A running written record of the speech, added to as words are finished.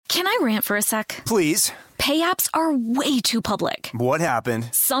Can I rant for a sec? Please. Pay apps are way too public. What happened?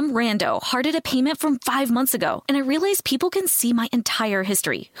 Some rando hearted a payment from 5 months ago, and I realized people can see my entire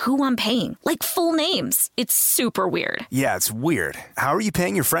history, who I'm paying, like full names. It's super weird. Yeah, it's weird. How are you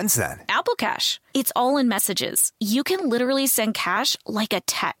paying your friends then? Apple Cash. It's all in messages. You can literally send cash like a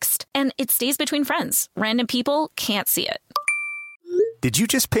text, and it stays between friends. Random people can't see it. Did you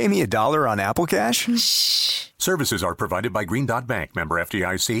just pay me $1 on Apple Cash? Shh. Services are provided by Green Dot Bank. Member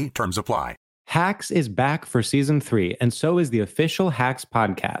FDIC. Terms apply. Hacks is back for season 3, and so is the official Hacks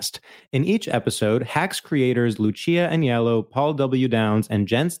podcast. In each episode, Hacks creators Lucia Aniello, Paul W. Downs, and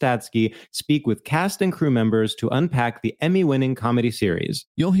Jen Statsky speak with cast and crew members to unpack the Emmy-winning comedy series.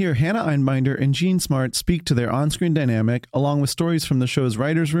 You'll hear Hannah Einbinder and Jean Smart speak to their on-screen dynamic, along with stories from the show's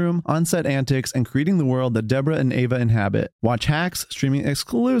writer's room, on-set antics, and creating the world that Deborah and Ava inhabit. Watch Hacks, streaming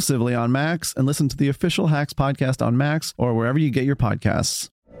exclusively on Max, and listen to the official Hacks podcast on Max or wherever you get your podcasts.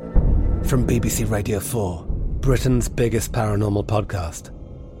 From BBC Radio 4, Britain's biggest paranormal podcast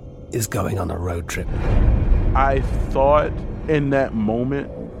is going on a road trip. I thought in that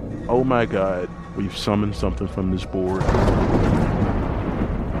moment, oh my God, we've summoned something from this board.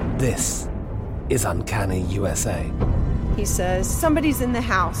 This is Uncanny USA. He says, somebody's in the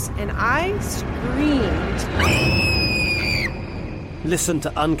house, and I screamed. Listen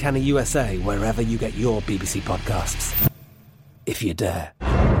to Uncanny USA wherever you get your BBC podcasts, if you dare.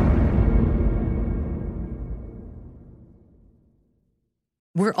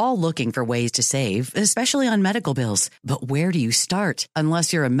 We're all looking for ways to save, especially on medical bills. But where do you start?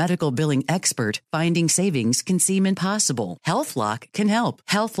 Unless you're a medical billing expert, finding savings can seem impossible. HealthLock can help.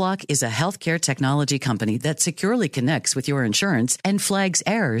 HealthLock is a healthcare technology company that securely connects with your insurance and flags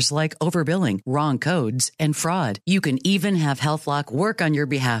errors like overbilling, wrong codes, and fraud. You can even have HealthLock work on your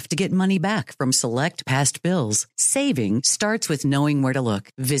behalf to get money back from select past bills. Saving starts with knowing where to look.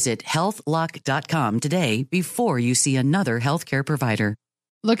 Visit healthlock.com today before you see another healthcare provider.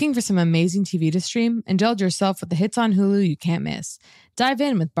 Looking for some amazing TV to stream? Indulge yourself with the hits on Hulu you can't miss. Dive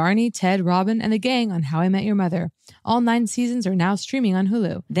in with Barney, Ted, Robin, and the gang on How I Met Your Mother. All 9 seasons are now streaming on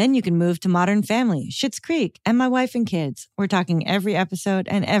Hulu. Then you can move to Modern Family, Schitt's Creek, and My Wife and Kids. We're talking every episode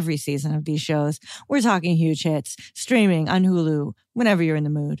and every season of these shows. We're talking huge hits, streaming on Hulu whenever you're in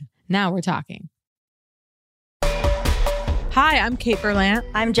the mood. Now we're talking. Hi, I'm Kate Berlant.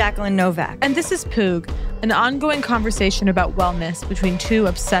 I'm Jacqueline Novak. And this is Poog, an ongoing conversation about wellness between 2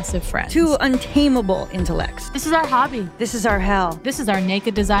 obsessive friends. 2 untamable intellects. This is our hobby. This is our hell. This is our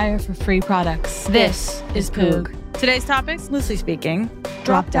naked desire for free products. This is Poog. Today's topics? Loosely speaking,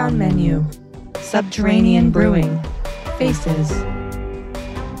 drop-down menu, subterranean brewing, faces.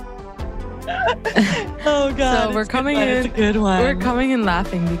 Oh, God. So we're coming in. It's a good one. We're coming in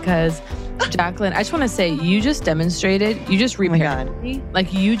laughing because... Jacqueline, I just want to say, you just demonstrated, you just reparented me.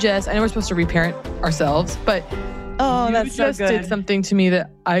 Like I know we're supposed to reparent ourselves, but that's so good. You just did something to me that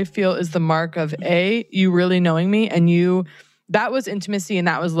I feel is the mark of you really knowing me, and that was intimacy and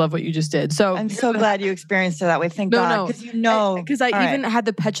that was love what you just did. So I'm so glad you experienced it that way. Thank God. Because I even had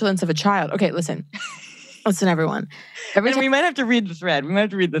the petulance of a child. Okay, listen, everyone. We might have to read the thread.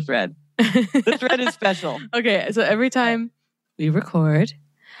 The thread is special. Okay, so every time we record,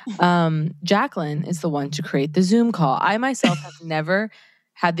 Jacqueline is the one to create the Zoom call. I myself have never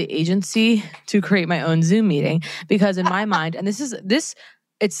had the agency to create my own Zoom meeting because in my mind, and it's,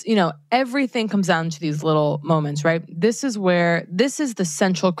 everything comes down to these little moments, right? This is the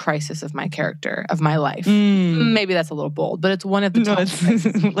central crisis of my character, of my life. Maybe that's a little bold, but it's one of the top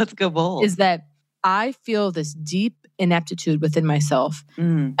let's go bold. Is that I feel this deep ineptitude within myself.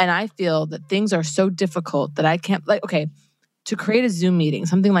 And I feel that things are so difficult that I can't, to create a Zoom meeting,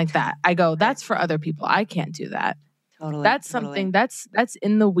 something like that. I go, that's for other people. I can't do that. Totally. That's something that's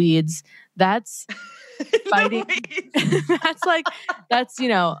in the weeds. That's fighting. that's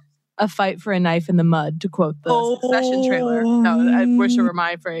a fight for a knife in the mud, to quote the Succession trailer. No, I wish it were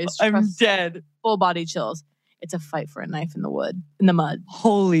my phrase. I'm dead. Full body chills. It's a fight for a knife in the mud.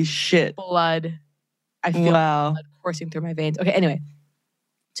 Holy shit. Blood. I feel blood coursing through my veins. Okay, anyway.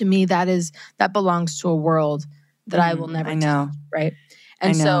 To me, that belongs to a world that I will never touch, right?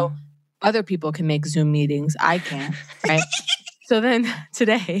 And so other people can make Zoom meetings. I can't, right? So then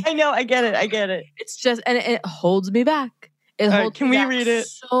today... I know, I get it. It's just... And it holds me back. Can we read it?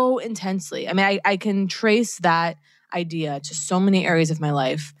 So intensely. I mean, I can trace that idea to so many areas of my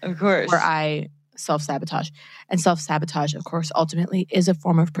life. Of course. Where I self-sabotage. And self-sabotage, of course, ultimately is a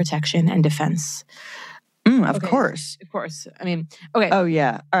form of protection and defense. Of course. I mean, okay. Oh,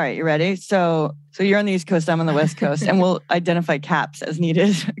 yeah. All right. You ready? So you're on the East Coast, I'm on the West Coast, and we'll identify caps as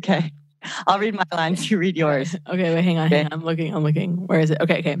needed. Okay. I'll read my lines. You read yours. Okay, wait, hang on. I'm looking. Where is it?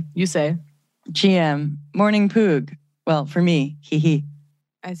 Okay. You say. GM, morning poog. Well, for me, hee hee.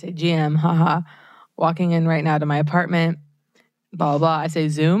 I say GM, haha. Walking in right now to my apartment. Blah, blah. I say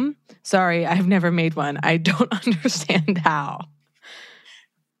Zoom. Sorry, I've never made one. I don't understand how.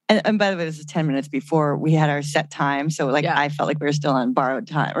 And by the way, this is 10 minutes before we had our set time. So I felt like we were still on borrowed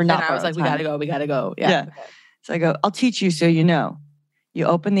time or not. And I was like, we gotta go. Yeah. Okay. So I go, I'll teach you so you know. You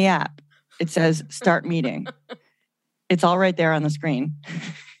open the app. It says start meeting. It's all right there on the screen.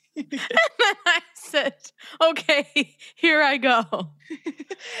 And then I said, okay, here I go.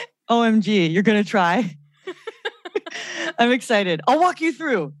 OMG, you're going to try? I'm excited. I'll walk you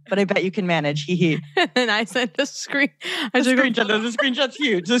through, but I bet you can manage. Hee hee. And I sent a screen. The screenshot's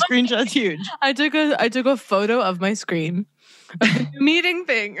huge. The screenshot's huge. I took a photo of my screen, of the meeting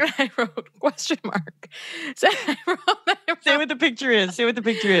thing, and I wrote question mark. So I wrote, Say what the picture is. So the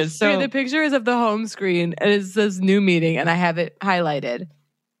picture is of the home screen, and it says new meeting, and I have it highlighted.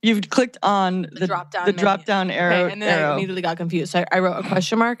 You've clicked on the drop down arrow. Okay, and then I immediately got confused. So I wrote a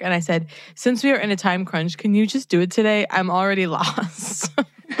question mark and I said, since we are in a time crunch, can you just do it today? I'm already lost.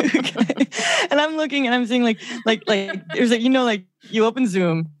 Okay. And I'm looking and I'm seeing like there's you open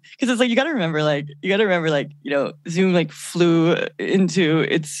Zoom because it's like you got to remember Zoom flew into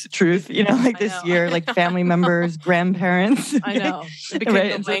its truth, this year, like family members, grandparents. I know. It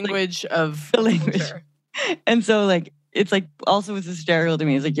became the language of the language. And so it's also what's hysterical to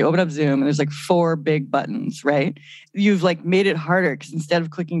me is you open up Zoom and there's 4 big buttons, right? You've made it harder because instead of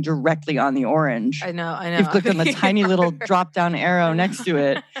clicking directly on the orange, I know. You've clicked on the tiny little drop down arrow next to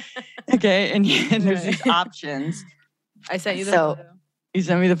it. Okay. And there's these options. I sent you the photo. You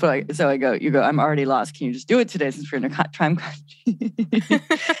sent me the photo. So you go, I'm already lost. Can you just do it today since we're in a time crunch?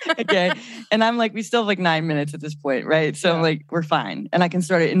 Okay. And I'm we still have 9 minutes at this point, right? So I'm we're fine. And I can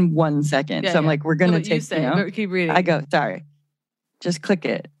start it in 1 second. So I'm we're going to take, keep reading. I go, sorry. Just click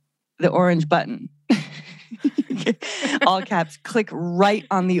it. The orange button. All caps, click right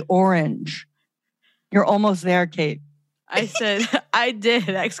on the orange. You're almost there, Kate. I said, I did! !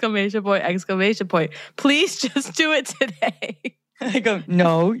 Please just do it today. I go,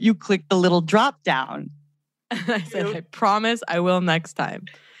 no, you click the little drop down. And I said, I promise I will next time.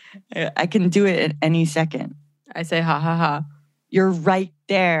 I can do it at any second. I say, ha, ha, ha. You're right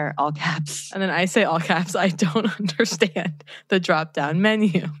there, all caps. And then I say, all caps, I don't understand the drop down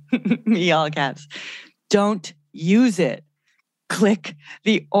menu. Me, all caps. Don't use it. Click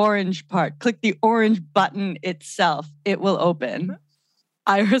the orange part. Click the orange button itself. It will open.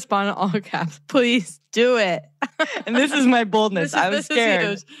 I respond in all caps. Please do it. And this is my boldness. I was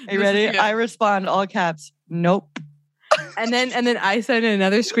scared. Are you ready? I respond all caps. Nope. And then I send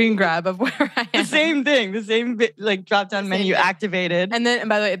another screen grab of where I am. The same thing. The same drop down menu activated. And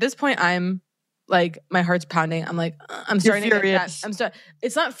by the way, at this point, I'm my heart's pounding. I'm starting to get that.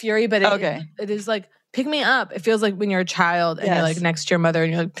 It's not fury, but it is pick me up. It feels like when you're a child and you're next to your mother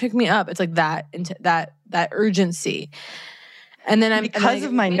and you're pick me up. It's that urgency. And then because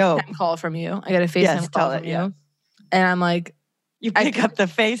of my note call from you. I got a FaceTime call from you. And I'm you pick up the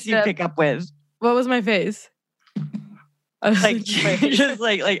face you pick up with. What was my face? I was just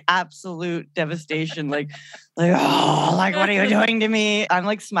absolute devastation. What are you doing to me?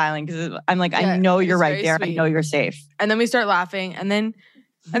 I'm smiling because I'm I know you're right there. Sweet. I know you're safe. And then we start laughing. And then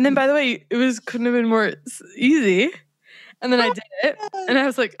by the way, couldn't have been more easy. And then I did it, and I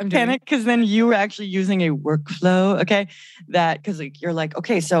was I'm doing panic because then you were actually using a workflow, okay? That because you're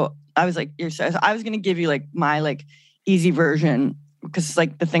okay. So I was I was gonna give you my easy version because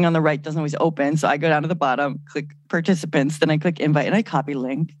the thing on the right doesn't always open. So I go down to the bottom, click participants, then I click invite, and I copy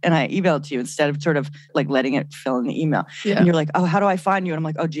link, and I email it to you instead of sort of letting it fill in the email. Yeah. And you're oh, how do I find you? And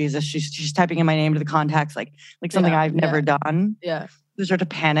I'm oh Jesus, she's typing in my name to the contacts, something I've never done. Yeah. I start to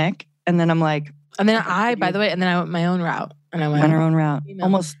panic, and then I'm and then by the way, and then I went my own route. And I went our own route.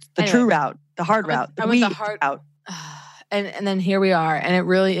 Almost the true route, the hard route. I went the hard route. And then here we are. And it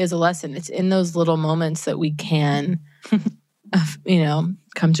really is a lesson. It's in those little moments that we can,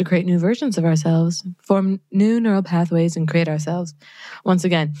 come to create new versions of ourselves, form new neural pathways and create ourselves. Once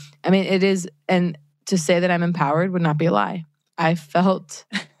again, it is, and to say that I'm empowered would not be a lie. I felt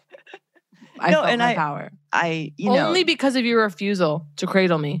my power. Only because of your refusal to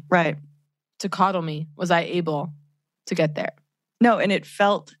cradle me. Right. To coddle me was I able to get there. No, and it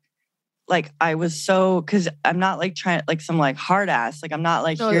felt I was so, because I'm not trying some hard ass. I'm not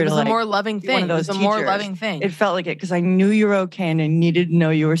here it was to a more loving thing. One of those it was a more loving thing. It felt it because I knew you were okay and I needed to know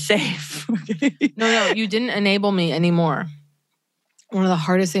you were safe. No, you didn't enable me anymore. One of the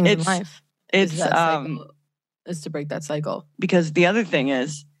hardest things in life is to break that cycle. Because the other thing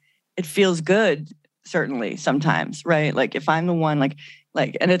is it feels good, certainly sometimes, right? Like if I'm the one like,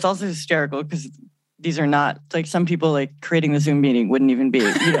 and it's also hysterical because these are not like some people like creating the Zoom meeting wouldn't even be,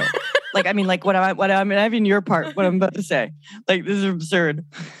 you know, like, I mean, like what I'm having your part, what I'm about to say, like, this is absurd.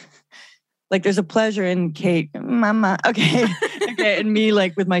 Like there's a pleasure in Kate, mama, okay, and me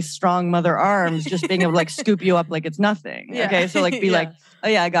like with my strong mother arms, just being able to like scoop you up like it's nothing. Yeah. Okay, so like be like, oh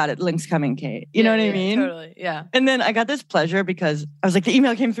yeah, I got it. Link's coming, Kate. You know what I mean? Totally, yeah. And then I got this pleasure because I was like, the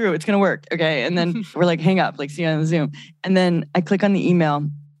email came through. It's gonna work, okay. And then we're like, hang up, like see you on the Zoom. And then I click on the email,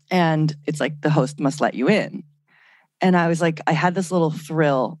 and it's like the host must let you in. And I was like, I had this little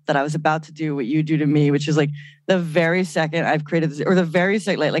thrill that I was about to do what you do to me, which is like the very second I've created this, or the very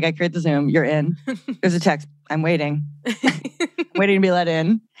second, like I create the Zoom, you're in. There's a text. I'm waiting. I'm waiting to be let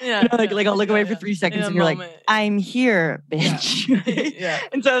in. Yeah, you know, like I'll look away for 3 seconds and you're like, I'm here, bitch. Yeah.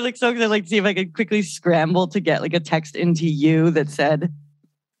 And so I was like so excited, like see if I could quickly scramble to get like a text into you that said,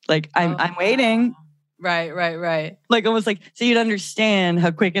 like, I'm waiting. Right. Like almost like, so you'd understand how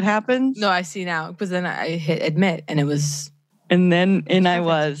quick it happens. No, I see now. Because then I hit admit and it was. And I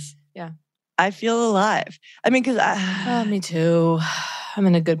was. Yeah. I feel alive. I mean, because me too. I'm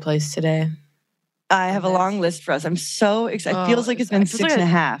in a good place today. I have a long list for us. I'm so excited. It feels like it's been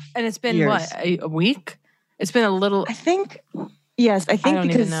 6.5. And it's been years. What, a week? It's been a little. I think, yes. I think I don't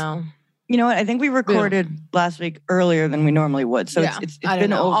because, even know. You know what? I think we recorded last week earlier than we normally would. So it's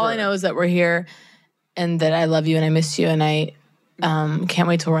been over. All I know is that we're here and that I love you and I miss you and I can't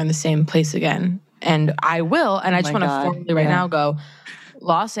wait till we're in the same place again. And I will. And I just want to formally right now go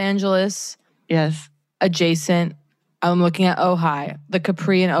Los Angeles. Yes. Adjacent. I'm looking at Ojai, the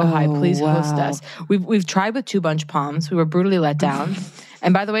Capri in Ojai. Please host us. We've tried with 2 Bunch Palms. We were brutally let down.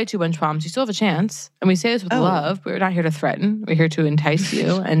 And by the way, 2 Bunch Palms, you still have a chance. And we say this with love. We're not here to threaten. We're here to entice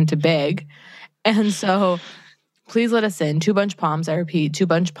you and to beg. And so please let us in. 2 Bunch Palms. I repeat, 2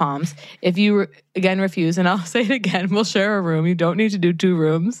 Bunch Palms. If you again refuse, and I'll say it again, we'll share a room. You don't need to do 2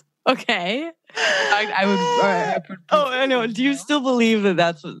 rooms. Okay. I know. Do you still believe that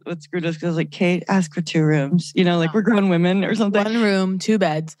that's what screwed us? Because like Kate asked for 2 rooms, you know, like we're grown women or something. 1 room, 2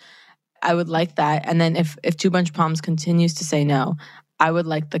 beds. I would like that. And then if 2 Bunch Palms continues to say no, I would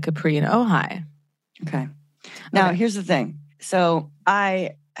like the Capri in Ojai. Okay. Now here's the thing. So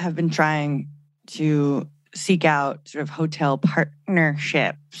I have been trying to seek out sort of hotel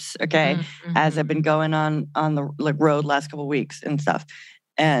partnerships. Okay, as I've been going on the road last couple of weeks and stuff,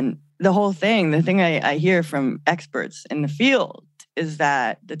 and the thing I hear from experts in the field is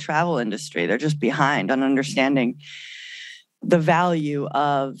that the travel industry, they're just behind on understanding the value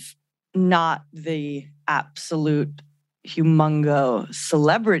of not the absolute humongo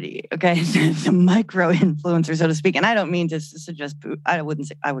celebrity, okay, the micro influencer, so to speak. And I don't mean to suggest I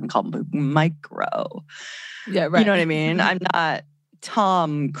wouldn't call them micro. Yeah, right. You know what I mean? I'm not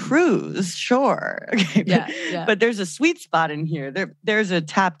Tom Cruise, sure. Okay. Yeah. But there's a sweet spot in here. There's a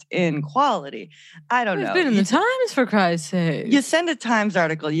tapped in quality. I don't know. It's been in the Times, for Christ's sake. You send a Times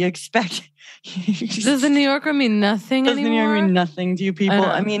article, you expect. Does the New Yorker mean nothing anymore? Does the New Yorker mean nothing to you people?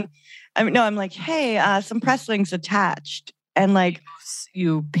 I mean, no, I'm like, hey, some press links attached. And like,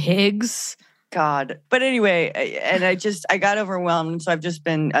 you pigs. God. But anyway, and I got overwhelmed. So I've just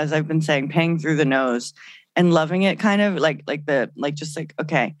been, as I've been saying, paying through the nose and loving it kind of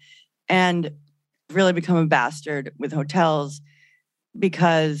okay. And really become a bastard with hotels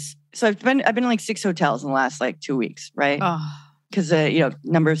because, so I've been in like 6 hotels in the last like 2 weeks, right? Because,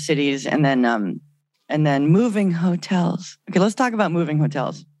 number of cities and then moving hotels. Okay, let's talk about moving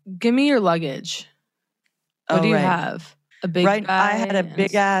hotels. Give me your luggage. What do you have? A big bag? I had a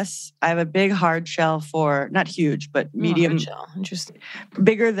big ass. I have a big hard shell for, not huge, but medium. Hard shell. Interesting.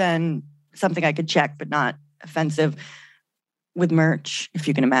 Bigger than something I could check, but not offensive, with merch, if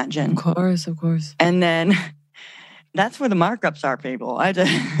you can imagine. Of course. And then that's where the markups are, people. You know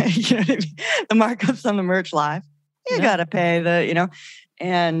what I mean? The markups on the merch live. You gotta pay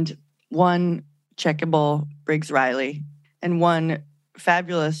and 1 checkable Briggs Riley and 1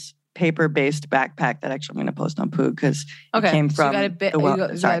 fabulous paper-based backpack that actually I'm going to post on Poog because it came from you got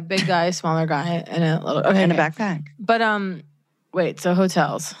a big guy, smaller guy, and a little and a backpack. But wait, so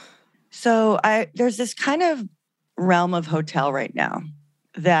hotels. So there's this kind of realm of hotel right now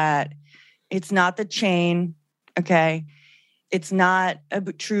that it's not the chain, okay? It's not a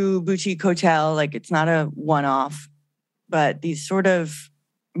true boutique hotel, like it's not a one-off, but these sort of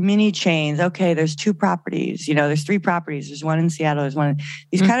mini chains. Okay, there's 2 properties, there's 3 properties. There's 1 in Seattle, there's 1 in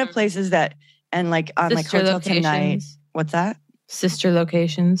these kind of places that, and like on Sister like Hotel locations. Tonight. What's that? Sister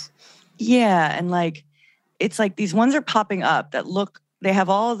locations. Yeah, and like it's like these ones are popping up that they have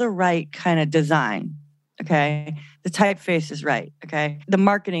all the right kind of design. Okay. The typeface is right. Okay. The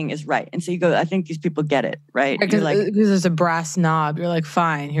marketing is right. And so you go, I think these people get it, right? Because there's a brass knob. You're like,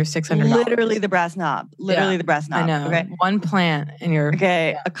 fine, here's $600. Literally the brass knob. Literally the brass knob. I know. Okay. One plant and you're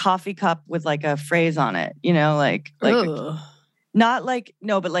a coffee cup with like a phrase on it, you know, not like,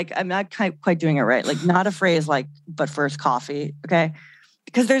 no, but like, I'm not quite doing it right. Like not a phrase like, but first coffee. Okay.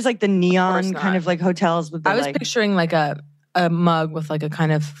 Because there's like the neon kind of like hotels with the, I was picturing like a mug with like a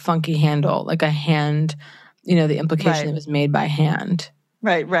kind of funky handle, like a hand, you know, the implication it was made by hand.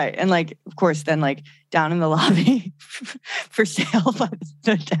 Right. And like, of course, then like down in the lobby for sale by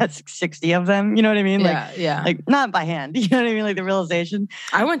the desk, 60 of them. You know what I mean? Like not by hand. You know what I mean? Like the realization.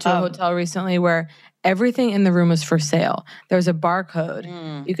 I went to a hotel recently where everything in the room was for sale. There was a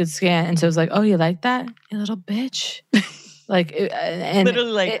barcode you could scan. And so it was like, oh, you like that? You little bitch.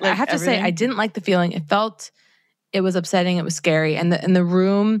 Literally I have to say, I didn't like the feeling. It was upsetting. It was scary. And in the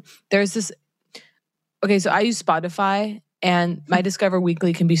room, there's this. Okay, so I use Spotify, and my Discover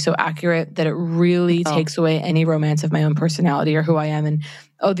Weekly can be so accurate that it really takes away any romance of my own personality or who I am. And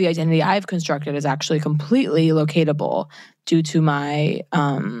the identity I've constructed is actually completely locatable due to my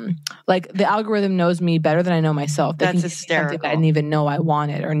the algorithm knows me better than I know myself. That's hysterical. That I didn't even know I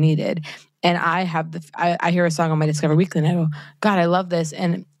wanted or needed. And I have I hear a song on my Discover Weekly and I go, God, I love this.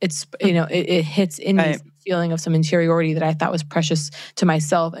 And it's, you know, it hits in me feeling of some interiority that I thought was precious to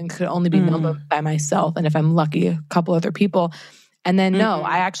myself and could only be known by myself. And if I'm lucky, a couple other people. And then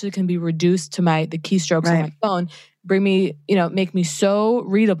I actually can be reduced to the keystrokes on my phone, bring me, you know, make me so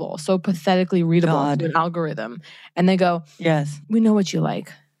readable, so pathetically readable to an algorithm. And they go, yes, we know what you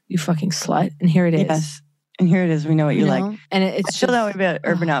like, you fucking slut. And here it is. Yes. And here it is. We know what you like. And it's I feel that way about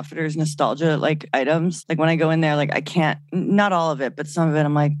Urban Outfitters nostalgia like items. Like when I go in there, like I can't, not all of it, but some of it,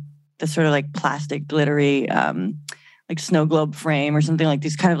 I'm like the sort of like plastic glittery, like snow globe frame or something like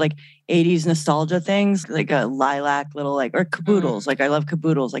these kind of like 80s nostalgia things, like a lilac little like, or caboodles. Like I love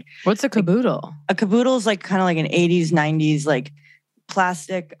caboodles. Like what's a caboodle? A caboodle is like kind of like an 80s, 90s, like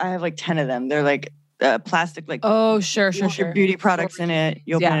plastic. I have like 10 of them. They're like plastic, like sure. Your beauty products in it.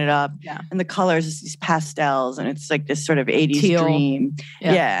 You open it up, and the colors is these pastels, and it's like this sort of 80s dream.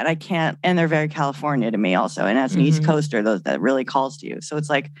 Yeah, and I can't. And they're very California to me, also. And as an East Coaster, that really calls to you. So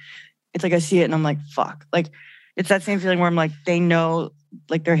it's like I see it, and I'm like, fuck. Like it's that same feeling where I'm like, they know,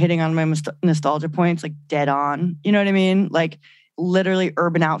 like they're hitting on my nostalgia points, like dead on. You know what I mean? Like literally,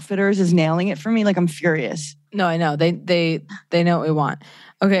 Urban Outfitters is nailing it for me. Like I'm furious. No, I know they know what we want.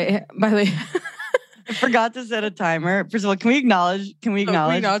 Okay, by the way. I forgot to set a timer. First of all, can we acknowledge? So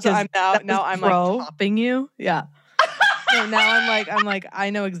I'm like topping you. Yeah. So now I'm like I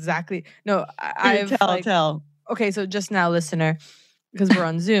know exactly. No, I've tell. Okay, so just now, listener, because we're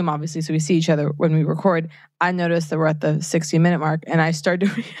on Zoom, obviously, so we see each other when we record. I noticed that we're at the 60-minute mark, and I start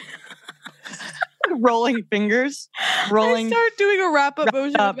doing rolling fingers. I start doing a wrap-up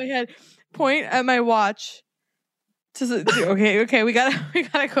motion with my head. Point at my watch. Okay, we gotta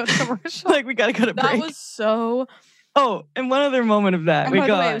go to commercial. Like we gotta go to break. That was so. Oh, and one other moment of that. And by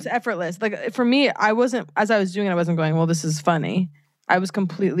the way, it was effortless. Like for me, I wasn't, as I was doing it, I wasn't going, well, this is funny. I was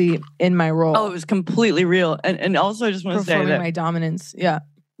completely in my role. Oh, it was completely real. And also, I just want to say that my dominance. Yeah.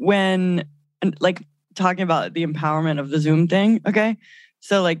 When like talking about the empowerment of the Zoom thing. Okay.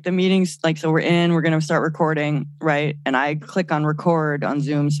 So like the meetings, like, so we're going to start recording, right? And I click on record on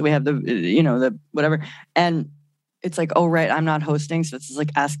Zoom. So we have the, you know, the whatever. And it's like, oh, right, I'm not hosting. So it's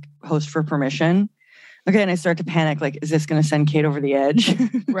like ask host for permission. Okay. And I start to panic. Like, is this going to send Kate over the edge?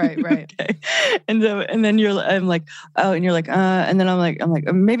 Right. Okay. And then I'm like, oh, and you're like, and then I'm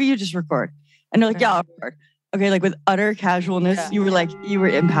like, maybe you just record. And you're like, yeah, I'll record. Okay. Like with utter casualness, you were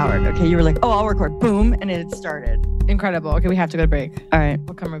empowered. Okay. You were like, oh, I'll record. Boom. And it started. Incredible. Okay. We have to go to break. All right.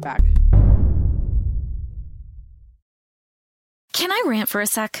 We'll come right back. Can I rant for a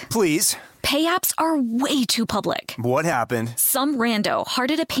sec? Please. Pay apps are way too public. What happened? Some rando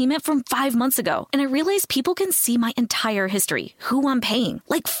hearted a payment from 5 months ago, and I realized people can see my entire history, who I'm paying,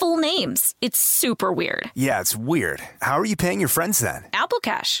 like full names. It's super weird. Yeah, it's weird. How are you paying your friends then? Apple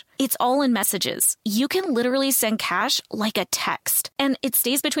Cash. It's all in messages. You can literally send cash like a text, and it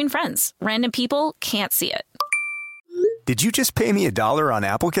stays between friends. Random people can't see it. Did you just pay me $1 on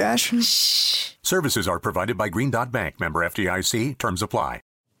Apple Cash? Shh. Services are provided by Green Dot Bank. Member FDIC. Terms apply.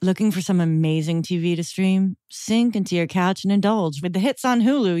 Looking for some amazing TV to stream? Sink into your couch and indulge with the hits on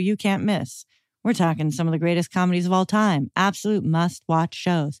Hulu you can't miss. We're talking some of the greatest comedies of all time, absolute must-watch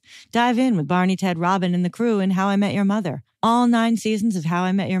shows. Dive in with Barney, Ted, Robin, and the crew in How I Met Your Mother. All 9 seasons of How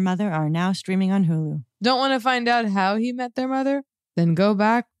I Met Your Mother are now streaming on Hulu. Don't want to find out how he met their mother? Then go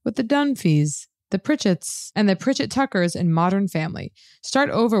back with the Dunphys. The Pritchetts, and the Pritchett Tuckers in Modern Family. Start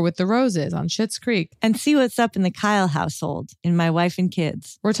over with the Roses on Schitt's Creek. And see what's up in the Kyle household in My Wife and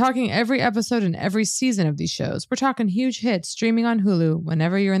Kids. We're talking every episode and every season of these shows. We're talking huge hits streaming on Hulu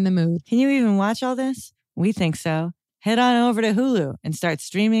whenever you're in the mood. Can you even watch all this? We think so. Head on over to Hulu and start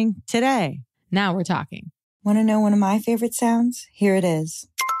streaming today. Now we're talking. Want to know one of my favorite sounds? Here it is.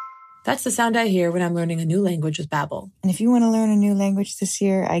 That's the sound I hear when I'm learning a new language with Babbel. And if you want to learn a new language this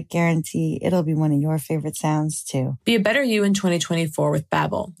year, I guarantee it'll be one of your favorite sounds too. Be a better you in 2024 with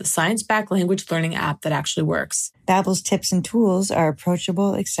Babbel, the science-backed language learning app that actually works. Babbel's tips and tools are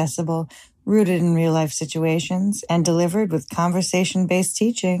approachable, accessible, rooted in real-life situations, and delivered with conversation-based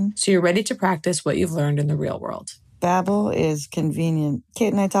teaching. So you're ready to practice what you've learned in the real world. Babbel is convenient.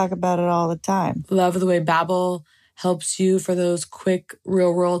 Kate and I talk about it all the time. Love the way Babbel helps you for those quick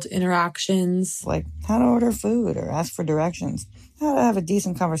real-world interactions. Like how to order food or ask for directions. How to have a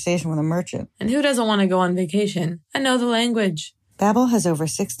decent conversation with a merchant. And who doesn't want to go on vacation and know the language? Babbel has over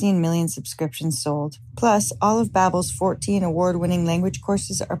 16 million subscriptions sold. Plus, all of Babbel's 14 award-winning language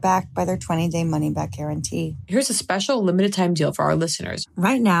courses are backed by their 20-day money-back guarantee. Here's a special limited-time deal for our listeners.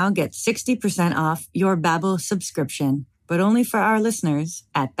 Right now, get 60% off your Babbel subscription, but only for our listeners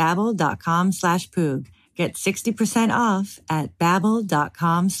at babbel.com/poog. Get 60% off at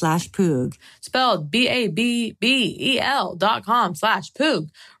babbel.com/poog. Spelled BABBEL.com/poog.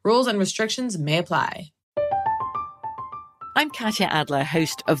 Rules and restrictions may apply. I'm Katya Adler,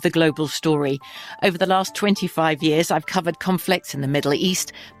 host of The Global Story. Over the last 25 years, I've covered conflicts in the Middle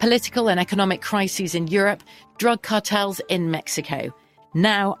East, political and economic crises in Europe, drug cartels in Mexico.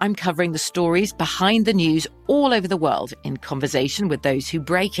 Now I'm covering the stories behind the news all over the world in conversation with those who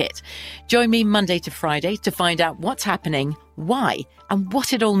break it. Join me Monday to Friday to find out what's happening, why, and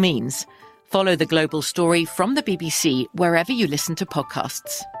what it all means. Follow The Global Story from the BBC wherever you listen to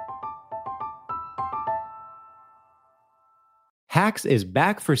podcasts. Hacks is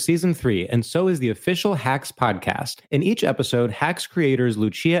back for season 3, and so is the official Hacks podcast. In each episode, Hacks creators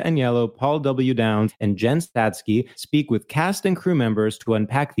Lucia Aniello, Paul W. Downs, and Jen Statsky speak with cast and crew members to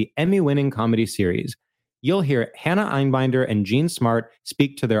unpack the Emmy-winning comedy series. You'll hear Hannah Einbinder and Jean Smart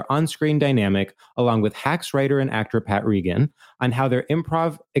speak to their on-screen dynamic, along with Hacks writer and actor Pat Regan, on how their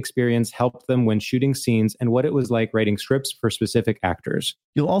improv experience helped them when shooting scenes and what it was like writing scripts for specific actors.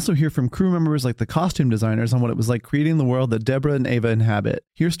 You'll also hear from crew members like the costume designers on what it was like creating the world that Deborah and Ava inhabit.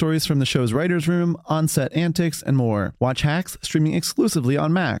 Hear stories from the show's writer's room, on-set antics, and more. Watch Hacks streaming exclusively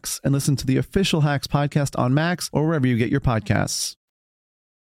on Max, and listen to the official Hacks podcast on Max or wherever you get your podcasts.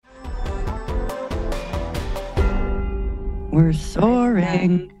 We're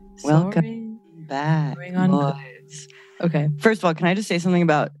soaring. Welcome back, boys. Okay. First of all, can I just say something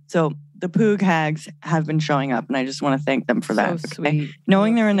about, so the Poog Hags have been showing up, and I just want to thank them for that. So okay? sweet.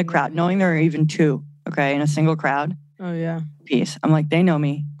 Knowing they're in the crowd, knowing there are even two, okay, in a single crowd. Oh, yeah. Piece. I'm like, they know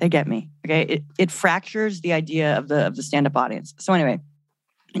me. They get me. Okay. It fractures the idea of the stand-up audience. So anyway,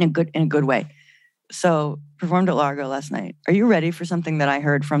 in a good way. So performed at Largo last night. Are you ready for something that I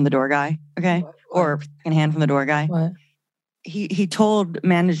heard from the door guy? Okay. What? Or second hand from the door guy? What? He told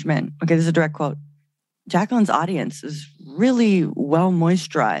management, okay, this is a direct quote, Jacqueline's audience is really well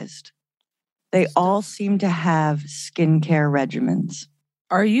moisturized. They all seem to have skincare regimens.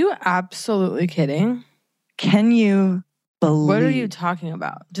 Are you absolutely kidding? Can you believe? What are you talking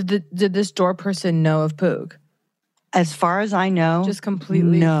about? Did this door person know of Poog? As far as I know, Just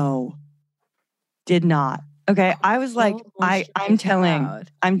completely. no. Did not. Okay, I was like, I'm telling.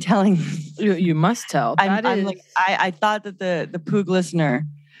 You must tell. I'm like, I thought that the Poog listener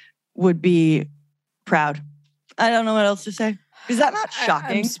would be proud. I don't know what else to say. Is that not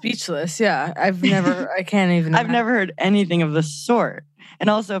shocking? I'm speechless. Yeah, I can't even. I've never heard anything of the sort. And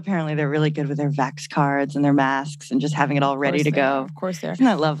also, apparently, they're really good with their Vax cards and their masks and just having it all ready to go. Of course, they are. Isn't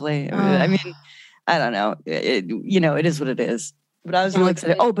that lovely? I mean, I don't know. It is what it is. But I was really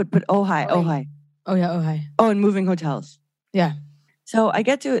excited. Oh, but Ojai. Oh yeah, Ojai. Oh, and moving hotels. Yeah. So I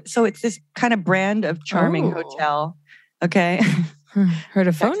get to it. So it's this kind of brand of charming hotel. Okay. Heard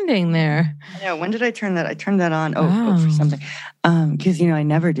a phone ding there. I know. When did I turn that? I turned that on. For something. Because I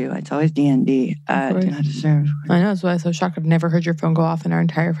never do. It's always DND. Do not disturb. I know. That's why I was so shocked. I've never heard your phone go off in our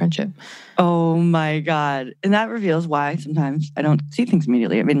entire friendship. Oh my God. And that reveals why sometimes I don't see things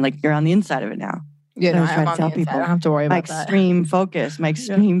immediately. I mean, like you're on the inside of it now. Yeah, so no, I was trying I'm to on tell the inside. people. I don't have to worry about my extreme focus. My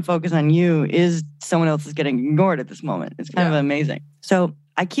extreme focus on you is someone else is getting ignored at this moment. It's kind of amazing. So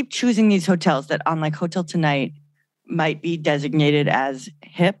I keep choosing these hotels that on like Hotel Tonight might be designated as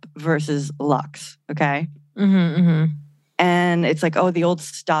hip versus luxe. Okay. And it's like, the old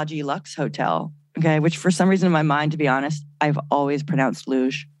stodgy luxe hotel. Okay. Which for some reason in my mind, to be honest, I've always pronounced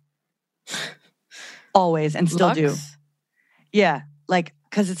luge. always, and still do. Yeah, like,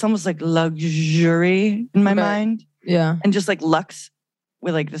 because it's almost like luxury in my mind. Yeah. And just like luxe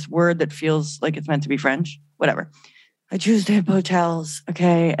with like this word that feels like it's meant to be French. Whatever. I choose to have hotels,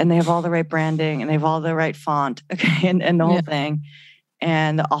 okay? And they have all the right branding and they have all the right font, okay? And the whole thing.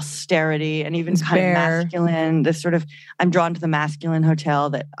 And the austerity and even kind of masculine, this sort of, I'm drawn to the masculine hotel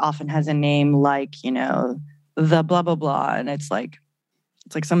that often has a name like, the blah, blah, blah. And it's like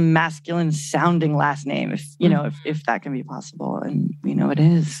some masculine sounding last name, if that can be possible. And, it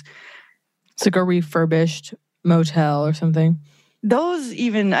is. It's like a refurbished motel or something. Those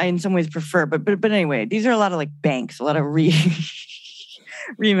even I in some ways prefer, but anyway, these are a lot of like banks, a lot of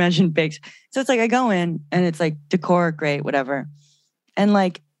reimagined banks. So it's like I go in and it's like decor, great, whatever. And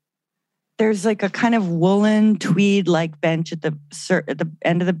like, there's like a kind of woolen tweed like bench at the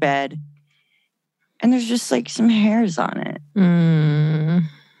end of the bed, and there's just like some hairs on it.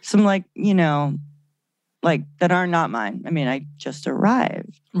 Some like like that are not mine. I mean, I just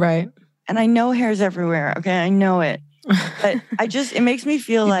arrived, right? And I know hairs everywhere. Okay, I know it, but it makes me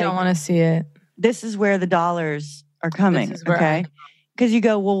feel like I don't want to see it. This is where the dollars are coming. Okay, because you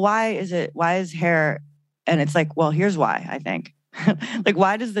go, well, why is hair? And it's like, well, here's why. I think. Like,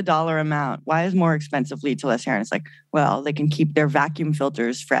 why does the dollar amount, why is more expensive lead to less hair? And it's like, well, they can keep their vacuum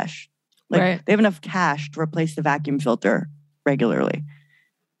filters fresh. Like, they have enough cash to replace the vacuum filter regularly,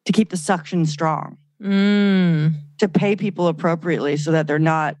 to keep the suction strong, to pay people appropriately so that they're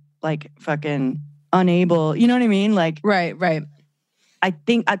not like fucking unable. You know what I mean? Like, right. I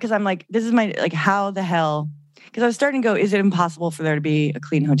think, because I'm like, this is my, like, how the hell? Because I was starting to go, is it impossible for there to be a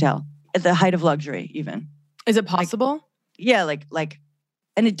clean hotel at the height of luxury even? Is it possible? Like, yeah, like,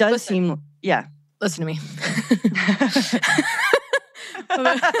 and it does seem, yeah. Listen to me.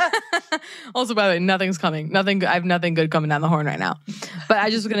 Also, by the way, nothing's coming. I have nothing good coming down the horn right now. But I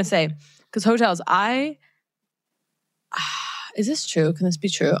just was going to say, because hotels, is this true? Can this be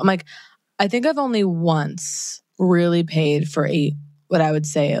true? I'm like, I think I've only once really paid for what I would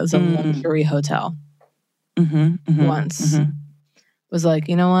say was a luxury hotel. Once. Was like,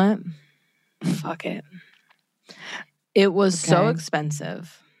 you know what? Fuck it. It was so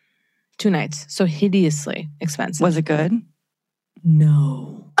expensive. 2 nights. So hideously expensive. Was it good?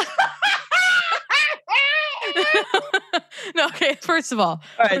 No. No, okay, first of all.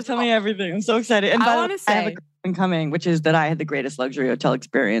 All right, tell me everything. I'm so excited. And by the way, I have a great thing coming, which is that I had the greatest luxury hotel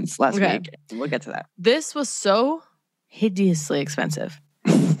experience last week. We'll get to that. This was so hideously expensive.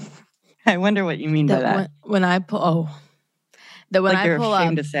 I wonder what you mean by that. When I pull up,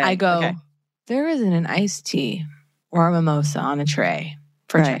 I go, there isn't an iced tea or a mimosa on a tray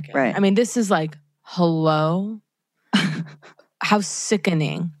for check-in. Right. I mean, this is like, hello? How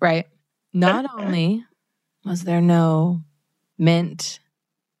sickening, right? Not only was there no mint,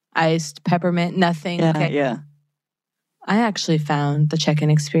 iced, peppermint, nothing. Yeah. I actually found the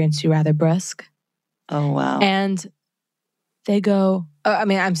check-in experience to be rather brusque. Oh, wow. And they go,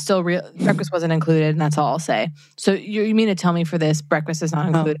 I'm still real. Breakfast wasn't included, and that's all I'll say. So you mean to tell me for this, breakfast is not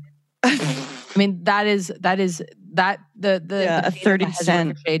included? I mean, that is the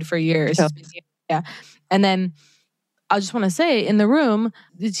 30% shade for years. Yeah. And then I just want to say, in the room,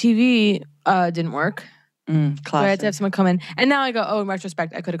 the TV didn't work. So I had to have someone come in. And now I go, in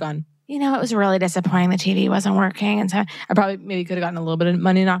retrospect, I could have gone, it was really disappointing. The TV wasn't working. And so I probably maybe could have gotten a little bit of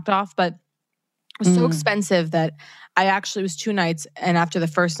money knocked off. But it was so expensive that I actually, it was 2 nights. And after the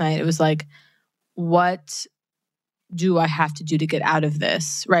first night, it was like, what do I have to do to get out of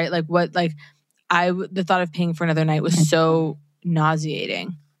this? Right? Like the thought of paying for another night was so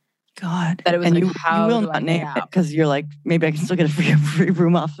nauseating. God. That it was and like, you how will do I not name get it out? because you're like, maybe I can still get a free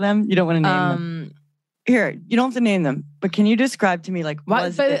room off them. You don't want to name them. Here, you don't have to name them, but can you describe to me like why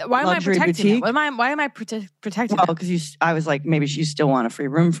am I protecting them? Why am I protecting them? Well, because I was like, maybe you still want a free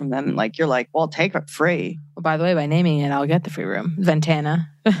room from them. And like, you're like, well, take it free. Well, by the way, by naming it, I'll get the free room. Ventana.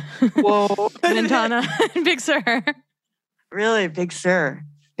 Whoa. Ventana. Big Sur. Really? Big Sur.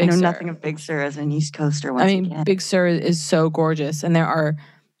 I know nothing of Big Sur as an East Coaster. Again. Big Sur is so gorgeous. And there are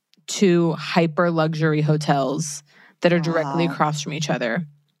 2 hyper luxury hotels that are directly across from each other.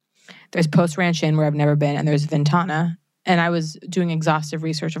 There's Post Ranch Inn, where I've never been, and there's Ventana. And I was doing exhaustive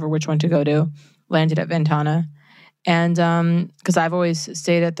research over which one to go to. Landed at Ventana. And because I've always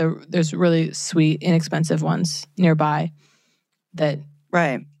stayed at there's really sweet, inexpensive ones nearby that,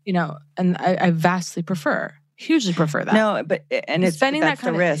 right. And I vastly hugely prefer that. No, but, and it's spending that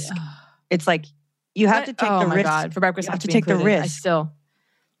kind of risk. It's like, you have to take the risk. Oh my God, for breakfast, you have to take the risk. I still.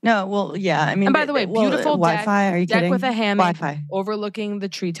 No, well, yeah. I mean, and by the way, beautiful Wi-Fi. Are you deck kidding? with a hammock, Wi-Fi overlooking the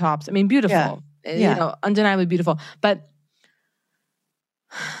treetops. I mean, beautiful. Yeah. Undeniably beautiful. But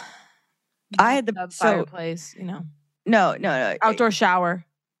I had the fireplace, you know. No. Outdoor shower.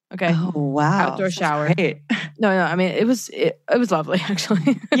 Okay. Oh wow. Outdoor shower. Great. No. I mean, it was lovely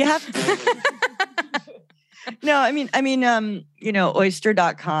actually. You have No, I mean, you know,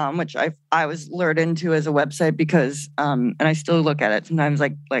 oyster.com, which I was lured into as a website because, and I still look at it sometimes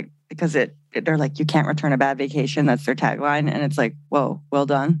like because they're like, you can't return a bad vacation. That's their tagline. And it's like, whoa, well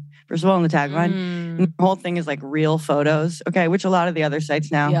done. First of all, in the tagline, the whole thing is like real photos. Okay. Which a lot of the other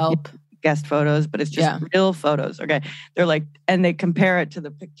sites now, Yelp. Guest photos, but it's just real photos. Okay. They're like, and they compare it to the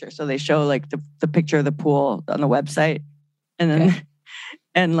picture. So they show like the picture of the pool on the website. And then,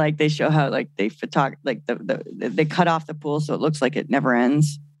 and like they show how like they they cut off the pool so it looks like it never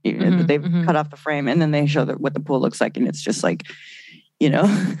ends. They've cut off the frame, and then they show what the pool looks like, and it's just like, you know,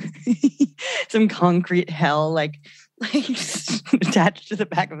 some concrete hell like attached to the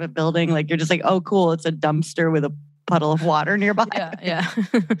back of a building. Like you're just like, oh cool, it's a dumpster with a puddle of water nearby. Yeah.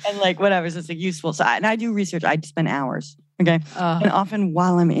 And like whatever, it's just like useful. So and I do research. I spend hours. Okay, and often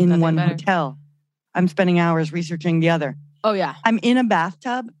while I'm in one hotel, I'm spending hours researching the other. Oh, yeah. I'm in a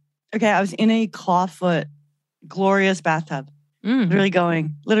bathtub. Okay, I was in a clawfoot, glorious bathtub.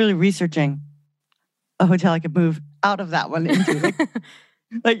 Literally researching a hotel I could move out of that one into.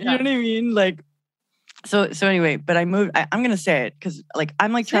 Like you know what I mean? Like, so anyway, but I moved. I'm going to say it because like,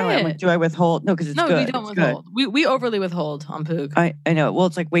 I'm like trying to, I'm like, do I withhold? No, because it's good. No, we don't withhold. We overly withhold on Poog. I know. Well,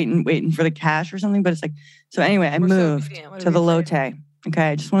 it's like waiting for the cash or something, but it's like, so anyway, I moved to the Lotte.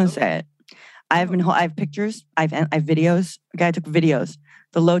 Okay, I just want to say it. I have pictures. I have videos. Okay, I took videos.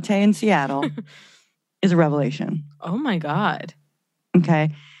 The Lotte in Seattle is a revelation. Oh my God.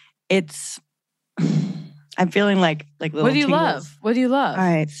 Okay, I'm feeling like little. What do you tingles. love? What do you love? All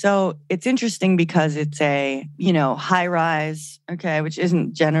right, so it's interesting because it's a high rise. Okay, which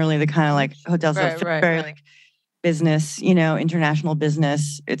isn't generally the kind of like hotels that are very like business, international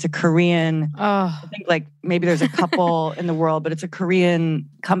business. It's a Korean, I think like maybe there's a couple in the world, but it's a Korean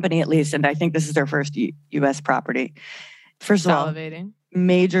company at least. And I think this is their first U.S. property. First of all,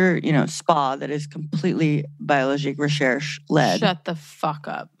 major, spa that is completely Biologique Recherche led. Shut the fuck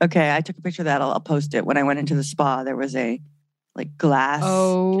up. Okay, I took a picture of that. I'll post it. When I went into the spa, there was a like glass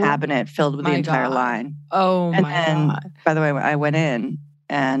cabinet filled with the entire line. Oh my God. By the way, I went in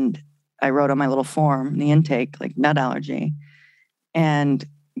and I wrote on my little form, the intake, like nut allergy, and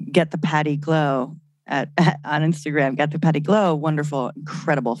Get the Patty Glow on Instagram. Get the Patty Glow, wonderful,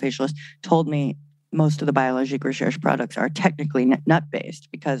 incredible facialist, told me most of the Biologique Recherche products are technically nut-based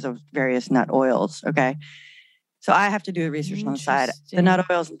because of various nut oils, okay? So I have to do the research on the side. The nut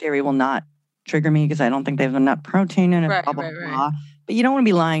oils, in theory, will not trigger me because I don't think they have a nut protein in it, blah, blah, blah. But you don't want to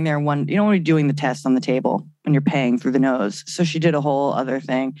be lying there. You don't want to be doing the test on the table when you're paying through the nose. So she did a whole other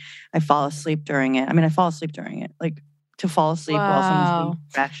thing. I fall asleep during it. Like to fall asleep while someone's doing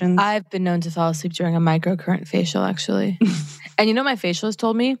fractions. I've been known to fall asleep during a microcurrent facial, actually. And my facialist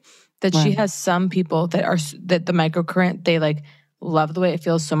told me that she has some people that the microcurrent, they like love the way it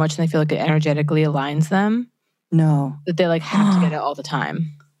feels so much and they feel like it energetically aligns them. No. That they like have to get it all the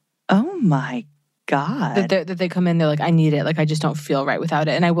time. Oh my God. That they come in, they're like, I need it. Like, I just don't feel right without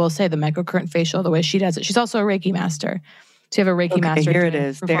it. And I will say the microcurrent facial, the way she does it, she's also a Reiki master. So you have a Reiki master. Here it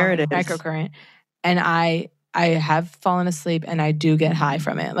is. There it is. Microcurrent. And I have fallen asleep and I do get high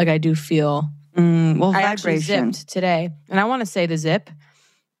from it. Like I do feel, I actually zipped today. And I want to say the Zip,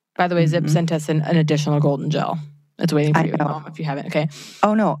 by the way, Zip sent us an additional golden gel. It's waiting for you at home if you haven't. Okay.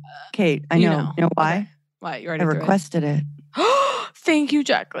 Oh no, Kate, I know. You know why? Okay. Why? You already I requested it. Thank you,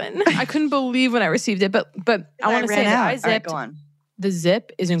 Jacqueline. I couldn't believe when I received it, but I want to say that I zipped. Right, go on. The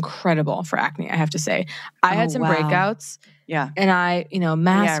Zip is incredible for acne, I have to say. I had some breakouts. Yeah. And I,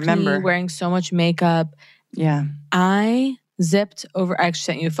 masked me, wearing so much makeup. Yeah. I zipped over. I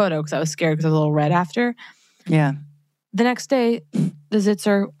actually sent you a photo because I was scared because I was a little red after. Yeah. The next day, the zits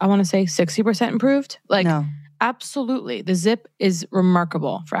are, I want to say, 60% improved. Like, no. Absolutely. The Zip is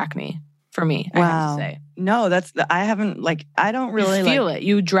remarkable for acne. For me, I have to say. No, I don't really feel it.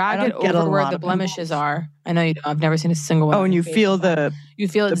 You drag it over where the blemishes are. I know you don't. I've never seen a single one. Oh, and you feel it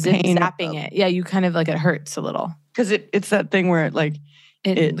zapping it. Yeah, you kind of like it hurts a little. Because it's that thing where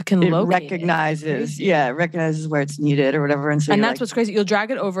it can locate recognizes, it recognizes where it's needed or whatever. And that's what's crazy. You'll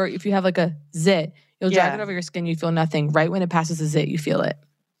drag it over, if you have like a zit, you'll drag it over your skin, you feel nothing. Right when it passes the zit, you feel it.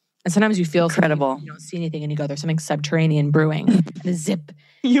 And sometimes you feel incredible. You don't see anything and you go, there's something subterranean brewing. And the Zip.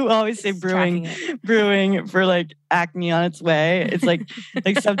 You always say brewing for like acne on its way. It's like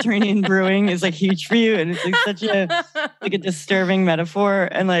subterranean brewing is like huge for you. And it's like such a disturbing metaphor.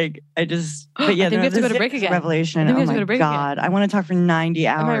 And like, but yeah, I think we have to go to break again. Revelation. Oh my God. I want to talk for 90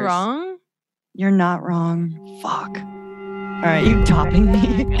 hours. Am I wrong? You're not wrong. Fuck. All right, you topping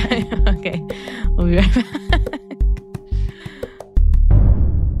me. Okay. be right back.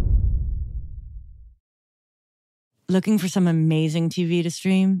 Looking for some amazing TV to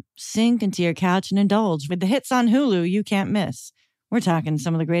stream? Sink into your couch and indulge with the hits on Hulu you can't miss. We're talking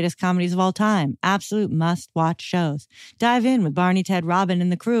some of the greatest comedies of all time, absolute must-watch shows. Dive in with Barney, Ted, Robin, and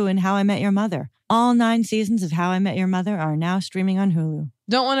the crew in How I Met Your Mother. All 9 seasons of How I Met Your Mother are now streaming on Hulu.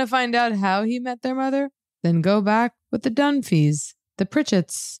 Don't want to find out how he met their mother? Then go back with the Dunphys, the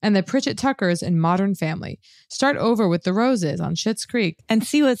Pritchetts, and the Pritchett Tuckers in Modern Family. Start over with the Roses on Schitt's Creek. And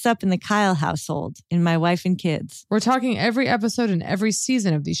see what's up in the Kyle household in My Wife and Kids. We're talking every episode and every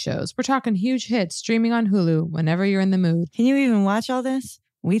season of these shows. We're talking huge hits streaming on Hulu whenever you're in the mood. Can you even watch all this?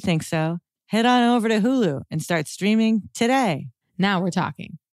 We think so. Head on over to Hulu and start streaming today. Now we're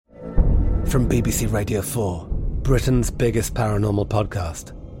talking. From BBC Radio 4, Britain's biggest paranormal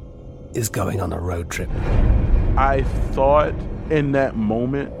podcast is going on a road trip. I thought in that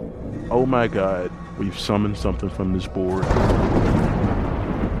moment, oh my God, we've summoned something from this board.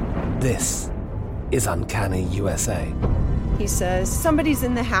 This is Uncanny USA. He says, somebody's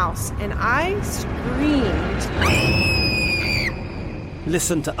in the house, and I screamed.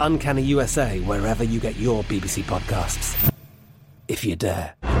 Listen to Uncanny USA wherever you get your BBC podcasts, if you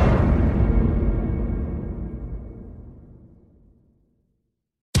dare.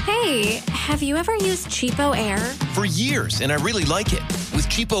 Hey, have you ever used Cheapo Air? For years, and I really like it. With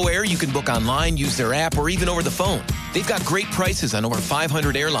Cheapo Air, you can book online, use their app, or even over the phone. They've got great prices on over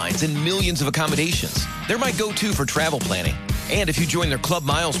 500 airlines and millions of accommodations. They're my go-to for travel planning. And if you join their Club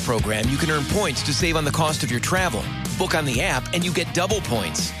Miles program, you can earn points to save on the cost of your travel. Book on the app, and you get double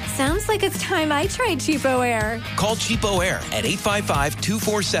points. Sounds like it's time I tried Cheapo Air. Call Cheapo Air at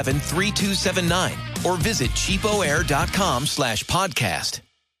 855-247-3279 or visit cheapoair.com/podcast.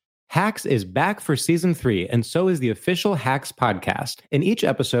 Hacks is back for season 3, and so is the official Hacks podcast. In each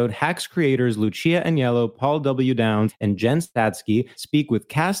episode, Hacks creators Lucia Aniello, Paul W. Downs, and Jen Statsky speak with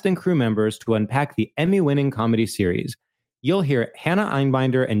cast and crew members to unpack the Emmy-winning comedy series. You'll hear Hannah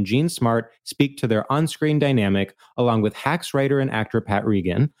Einbinder and Jean Smart speak to their on-screen dynamic, along with Hacks writer and actor Pat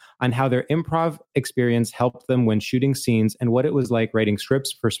Regan, on how their improv experience helped them when shooting scenes and what it was like writing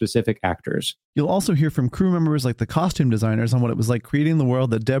scripts for specific actors. You'll also hear from crew members like the costume designers on what it was like creating the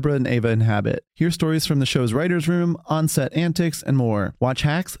world that Deborah and Ava inhabit. Hear stories from the show's writer's room, on-set antics, and more. Watch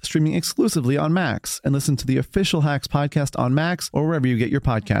Hacks streaming exclusively on Max, and listen to the official Hacks podcast on Max or wherever you get your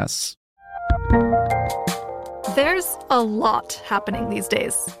podcasts. There's a lot happening these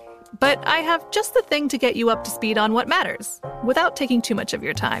days, but I have just the thing to get you up to speed on what matters without taking too much of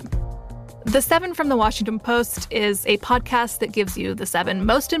your time. The 7 from the Washington Post is a podcast that gives you the 7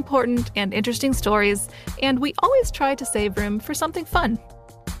 most important and interesting stories, and we always try to save room for something fun.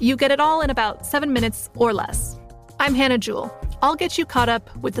 You get it all in about 7 minutes or less. I'm Hannah Jewell. I'll get you caught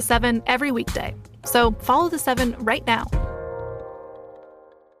up with the 7 every weekday. So follow the 7 right now.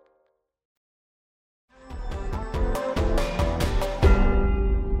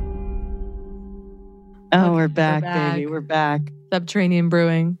 Oh, we're back, baby. We're back. Subterranean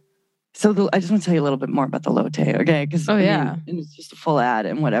Brewing. So I just want to tell you a little bit more about the Lotte, okay? Because it's just a full ad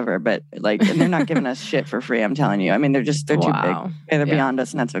and whatever, but and they're not giving us shit for free. I'm telling you. I mean, they're too big. Okay, they're beyond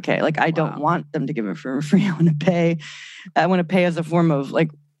us, and that's okay. I don't want them to give it for free. I want to pay. I want to pay as a form of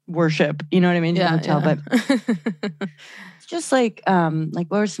worship. You know what I mean? But it's just what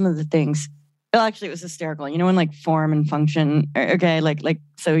were some of the things? Well, actually, it was hysterical. You know, when form and function. Okay,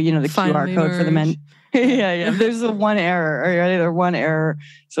 so the QR code for the men. Yeah. There's one error,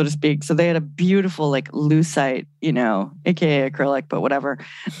 so to speak. So they had a beautiful lucite, aka acrylic, but whatever,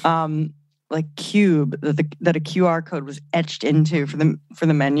 cube that a QR code was etched into for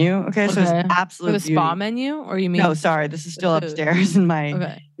the menu. Okay, so it's absolute for the spa menu, or you mean? No, sorry, this is still upstairs in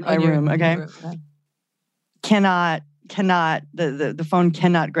my room. Okay, cannot. The phone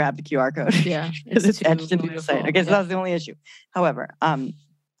cannot grab the QR code. Yeah, because it's etched into the site. Okay, so that was the only issue. However,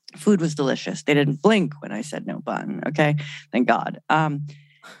 food was delicious. They didn't blink when I said no bun. Okay, thank God. The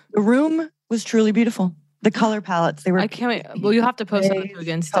room was truly beautiful. The color palettes, they were. I can't wait. Well, you have to post it on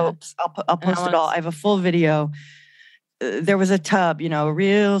Insta. I'll post it all. I have a full video. There was a tub, a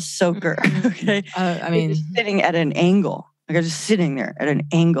real soaker. Okay, just sitting at an angle. I was just sitting there at an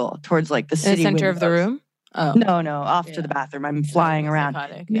angle towards the city. In the center of the room. Oh. No, off to the bathroom. I'm flying around.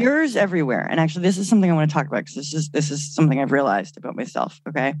 Mirrors everywhere. And actually, this is something I want to talk about because this is something I've realized about myself.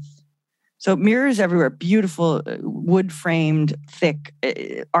 Okay. So mirrors everywhere, beautiful wood framed, thick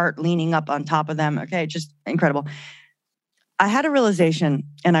art leaning up on top of them. Okay. Just incredible. I had a realization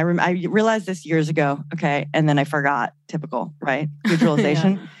and I realized this years ago. Okay. And then I forgot. Typical, right? Huge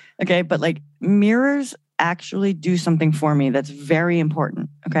realization. Okay. But mirrors actually do something for me that's very important.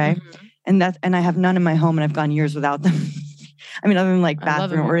 Okay. Mm-hmm. And I have none in my home, and I've gone years without them. I mean, other than like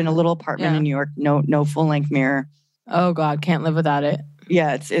bathroom, we're in a little apartment in New York, no full length mirror. Oh God, can't live without it.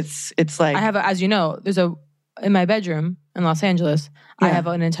 Yeah, it's like I have, as you know, in my bedroom in Los Angeles, I have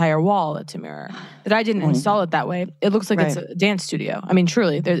an entire wall that's a mirror that I didn't install it that way. It looks like it's a dance studio. I mean,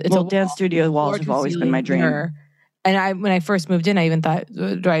 truly, it's a dance studio walls have always been my dream. Mirror. And when I first moved in, I even thought,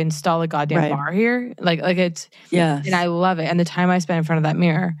 do I install a goddamn bar here? Like it's and I love it. And the time I spent in front of that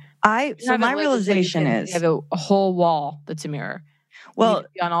mirror, so my realization is you have a whole wall that's a mirror. Well,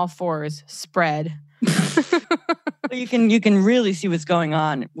 be on all fours, spread. You can really see what's going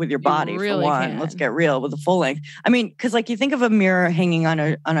on with your body. Really for one, can. Let's get real with the full length. I mean, because like you think of a mirror hanging on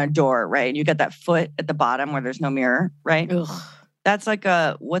a door, right? You got that foot at the bottom where there's no mirror, right? Ugh. That's like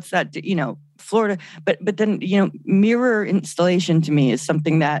what's that? Florida. But then mirror installation to me is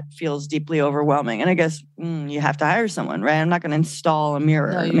something that feels deeply overwhelming. And I guess you have to hire someone, right? I'm not going to install a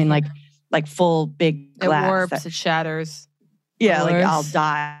mirror. No, I mean, like full big glass. It warps. It shatters. Yeah, like I'll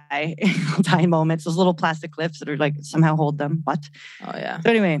die. I'll die in moments. Those little plastic clips that are like somehow hold them. What? Oh yeah.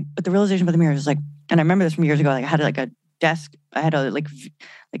 So anyway, but the realization about the mirror is like, and I remember this from years ago. Like I had like a desk. I had a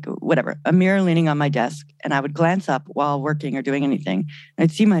a mirror leaning on my desk, and I would glance up while working or doing anything, and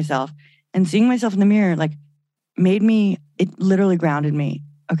I'd see myself. And seeing myself in the mirror like it literally grounded me.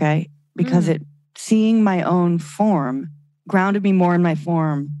 Okay, because seeing my own form grounded me more in my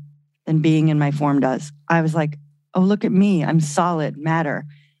form than being in my form does. I was like, oh, look at me. I'm solid matter.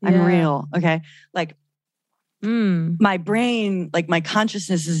 I'm real. Okay. Like my brain, like my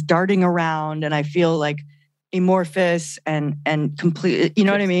consciousness is darting around and I feel like amorphous and complete, you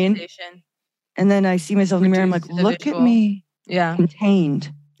know what I mean? And then I see myself in the mirror. I'm like, look at me. Yeah.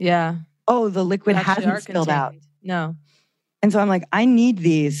 Contained. Yeah. Oh, the liquid hasn't spilled out. No. And so I'm like, I need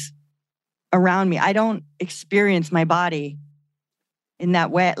these around me. I don't experience my body in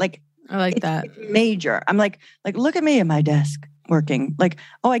that way. Like, I like that. It's major. I'm like, look at me at my desk working. Like,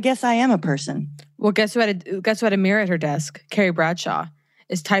 oh, I guess I am a person. Well, guess who had a mirror at her desk? Carrie Bradshaw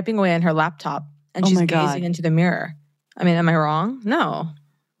is typing away on her laptop and she's gazing into the mirror. I mean, am I wrong? No.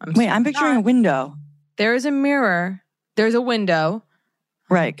 I'm picturing a window. There is a mirror. There's a window.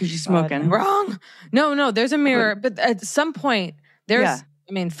 Right, because she's smoking. Wrong. No, there's a mirror. But at some point, there's...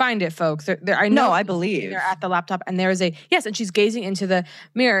 I mean, find it, folks. I believe. They're at the laptop and there is and she's gazing into the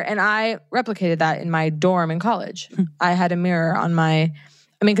mirror. And I replicated that in my dorm in college. I had a mirror on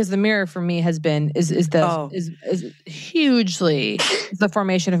because the mirror for me has been, is hugely the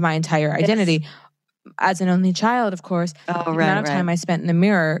formation of my entire identity. As an only child, of course, the amount of time I spent in the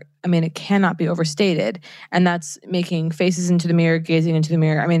mirror, I mean, it cannot be overstated. And that's making faces into the mirror, gazing into the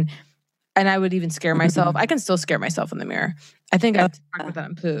mirror. I mean, and I would even scare myself. I can still scare myself in the mirror. I think I've talked about that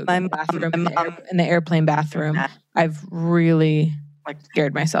in Poog. In the airplane bathroom. I've really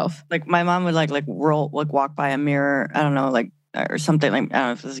scared myself. Like my mom would walk by a mirror, I don't know, or something like, I don't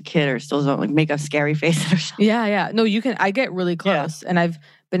know if it was a kid or still make a scary face or something. Yeah. No, I get really close and I've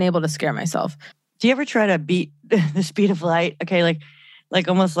been able to scare myself. Do you ever try to beat the speed of light? Okay, like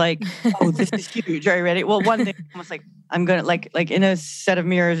almost like, oh, this is huge. Are you ready? Well, one thing, almost like I'm gonna like in a set of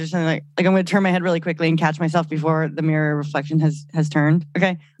mirrors or something like I'm gonna turn my head really quickly and catch myself before the mirror reflection has turned.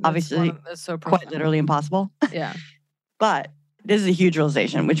 Okay, obviously, that's so quite literally impossible. Yeah, but this is a huge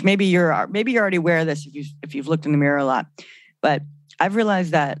realization, which maybe you're already aware of this if you've looked in the mirror a lot. But I've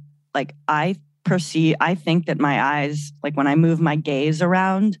realized that I think that my eyes, like when I move my gaze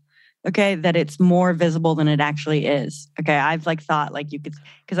around. Okay, that it's more visible than it actually is. Okay, I've thought you could,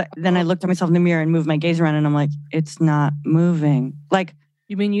 because then I looked at myself in the mirror and moved my gaze around, and I'm like, it's not moving.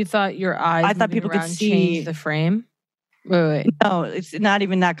 You mean you thought your eyes? I thought people could see the frame. Wait. No, it's not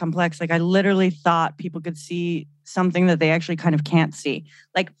even that complex. I literally thought people could see something that they actually kind of can't see.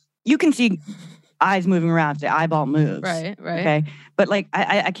 You can see eyes moving around if the eyeball moves. Right. Okay, but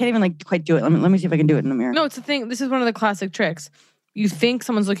I can't even quite do it. Let me see if I can do it in the mirror. No, it's the thing. This is one of the classic tricks. You think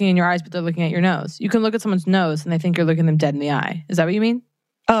someone's looking in your eyes, but they're looking at your nose. You can look at someone's nose and they think you're looking them dead in the eye. Is that what you mean?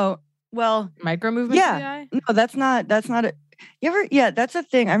 Oh, well. Micro movements in the eye? No, that's not it. That's a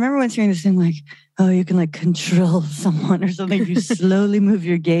thing. I remember once hearing this thing you can control someone or something. You slowly move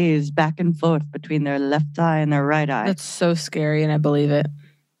your gaze back and forth between their left eye and their right eye. That's so scary and I believe it.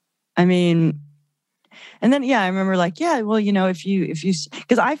 I mean, and then, I remember if you,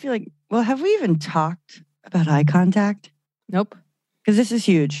 because I feel have we even talked about eye contact? Nope. Because this is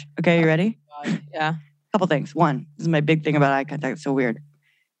huge. Okay, you ready? Yeah. A couple things. One, this is my big thing about eye contact. It's so weird.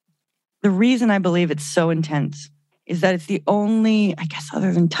 The reason I believe it's so intense is that it's the only, I guess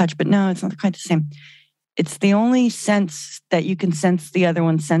other than touch, but no, it's not quite the same. It's the only sense that you can sense the other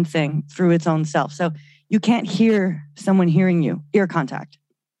one sensing through its own self. So you can't hear someone hearing you, ear contact.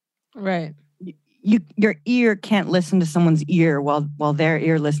 Right. Your ear can't listen to someone's ear while their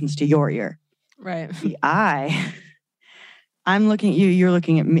ear listens to your ear. Right. The eye, I'm looking at you, you're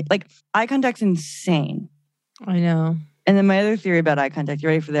looking at me. Like, eye contact's insane. I know. And then my other theory about eye contact, you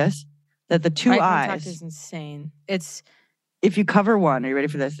ready for this? That the two Eye eyes, contact is insane. It's if you cover one, are you ready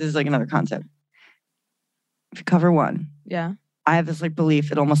for this? This is like another concept. If you cover one, yeah. I have this like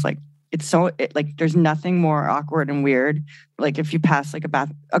belief, it almost like, like there's nothing more awkward and weird. Like if you pass like a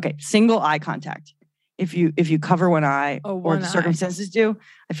bath, okay, single eye contact. If you cover one eye or the circumstances do,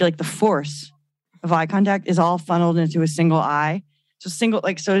 I feel like the force of eye contact is all funneled into a single eye. So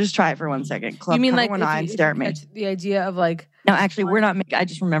just try it for 1 second. You mean cover like one eye and stare at me. The idea of like, no, actually, we're not making. I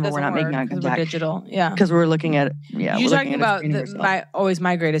just remember we're not making eye contact. We're digital, yeah. Because we're looking at You're talking about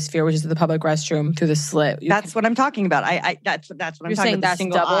my greatest fear, which is the public restroom through the slit. That's what I'm talking about. That's what I'm You're talking saying about.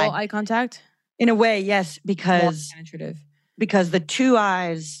 That's double eye contact? In a way, yes, because the two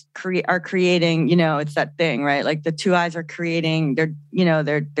eyes are creating. It's that thing, right? Like the two eyes are creating. They're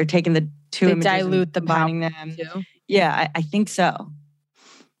taking the two they images dilute and the combining them. Too? Yeah, I think so.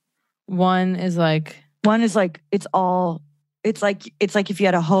 One is like it's like if you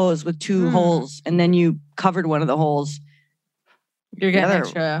had a hose with two holes and then you covered one of the holes. You're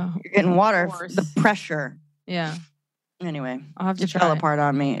getting You're getting water. The pressure. Yeah. Anyway, I'll have to try. Fell apart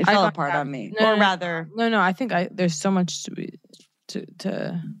on me. It fell apart on me. No. I think there's so much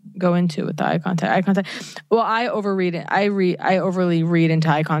to go into with the eye contact. Eye contact. Well, I overread it. I overly read into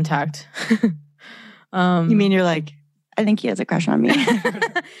eye contact. You mean you're like, I think he has a crush on me.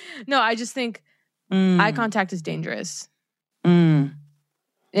 No, I just think eye contact is dangerous in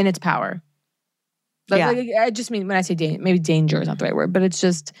its power. I just mean when I say maybe danger is not the right word, but it's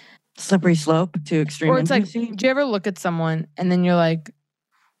just slippery slope to extreme. Or it's intimacy. like, do you ever look at someone and then you're like,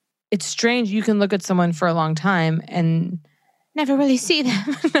 it's strange. You can look at someone for a long time and never really see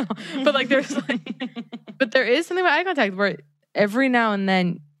them. No, but like but there is something about eye contact where every now and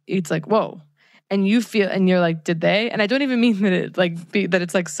then it's like, whoa. And you feel, and you're like, did they? And I don't even mean that that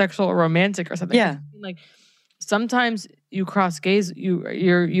it's like sexual or romantic or something. Yeah. Like sometimes you cross gaze,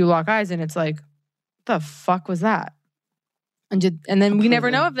 you lock eyes, and it's like, what the fuck was that? And then we never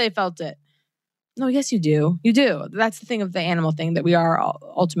know if they felt it. No, yes, you do. You do. That's the thing of the animal thing that we are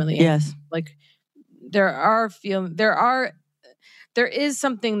ultimately. Yes. Like there is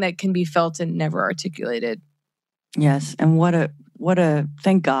something that can be felt and never articulated. Yes, and what a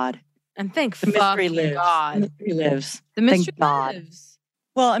thank God. And thank the mystery lives. God. The mystery lives. The mystery lives.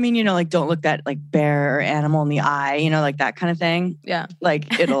 Well, I mean, like don't look that like bear or animal in the eye, like that kind of thing. Yeah.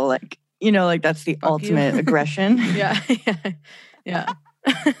 Like it'll like, like that's the ultimate aggression. Yeah. Yeah.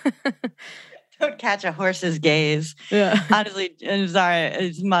 Don't catch a horse's gaze. Yeah. Honestly, I'm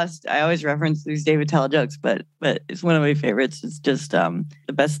sorry. I always reference these David Tell jokes, but it's one of my favorites. It's just the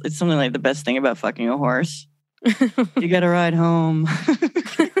best. It's something like the best thing about fucking a horse. You get a ride home.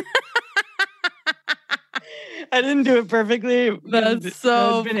 I didn't do it perfectly. That's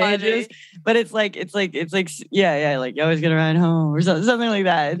so it's been funny. ages, but it's like yeah, like you always get a ride home or something like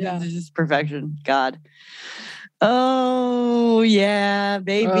that. It's just perfection. God. Oh yeah,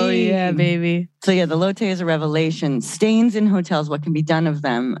 baby. Oh yeah, baby. So yeah, the Lotte is a revelation. Stains in hotels. What can be done of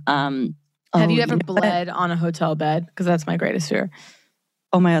them? Have you ever bled on a hotel bed? Because that's my greatest fear.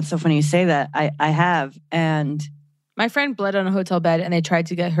 Oh my God, it's so funny you say that. I have, and my friend bled on a hotel bed, and they tried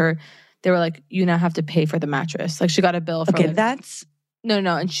to get her. They were like, "You now have to pay for the mattress." Like she got a bill for. Okay, like, that's no,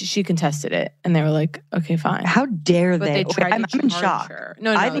 and she contested it, and they were like, "Okay, fine." How dare but they? They tried I'm in shock. Her.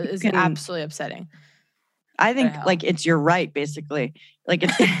 No, I think it's absolutely upsetting. I think like it's your right, basically. Like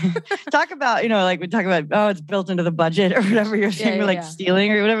it's talk about, like we talk about, oh, it's built into the budget or whatever you're saying, like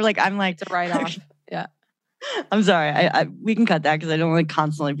stealing or whatever. Like I'm like, it's a write-off. Yeah. I'm sorry. I we can cut that because I don't like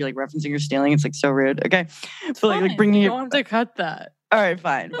constantly be like referencing or stealing. It's like so rude. Okay, but like bringing you don't have to cut that. All right,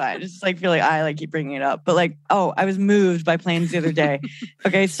 fine. Just like feel like I like keep bringing it up, but like, oh, I was moved by planes the other day.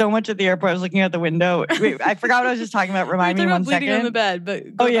 Okay, so much at the airport. I was looking out the window. Wait, I forgot what I was just talking about. Remind me 1 second. On the bed, but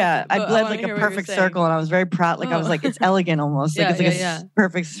I bled like a perfect circle, and I was very proud. Like I was like, it's elegant almost. Like it's like a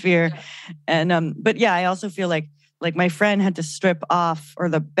perfect sphere. Yeah. And but yeah, I also feel like my friend had to strip off, or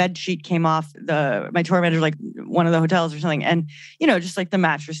the bed sheet came off. My tour manager, like one of the hotels or something, and just like the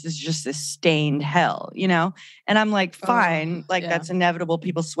mattress is just this stained hell, And I'm like, fine, that's inevitable.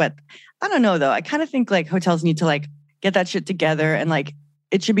 People sweat. I don't know though. I kind of think like hotels need to like get that shit together, and like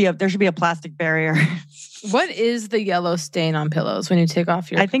there should be a plastic barrier. What is the yellow stain on pillows when you take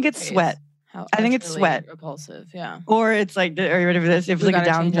off your? I think it's sweat. I think it's really sweat. Repulsive, yeah. Or it's like, are you ready for this? If it's like a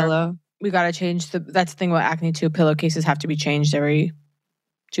down pillow. We got to change that's the thing about acne too. Pillowcases have to be changed every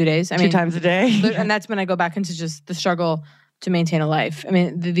 2 days. I mean, 2 times a day. And that's when I go back into just the struggle to maintain a life. I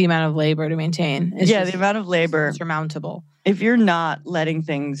mean, the amount of labor to maintain. Is the amount of labor. Insurmountable. If you're not letting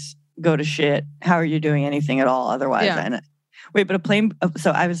things go to shit, how are you doing anything at all otherwise? Yeah. Wait, but a plane.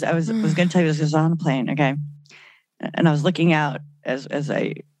 So I was going to tell you this. I was on a plane, okay, and I was looking out as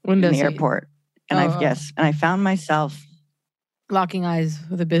I Window in the seat. airport, and and I found myself locking eyes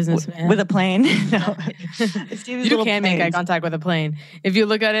with a businessman with a plane. No, you can't make eye contact with a plane if you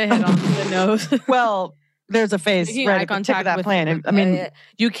look at it head on to the nose. Well, there's a face Making right eye at the tip contact of that with, plane. I mean,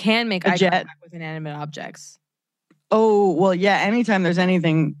 you can make a eye jet. contact with inanimate objects. Oh well, yeah. Anytime there's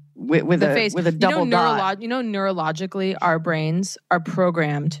anything with The a face. with a double dot. Neurologically, our brains are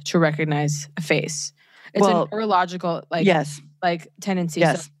programmed to recognize a face. It's Well, a neurological yes. tendency.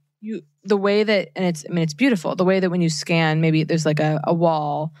 Yes. So the way that, and it's beautiful. The way that when you scan, maybe there's like a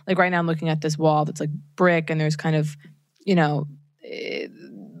wall. Like right now, I'm looking at this wall that's like brick, and there's kind of,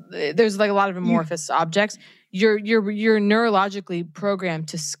 there's like a lot of amorphous objects. You're neurologically programmed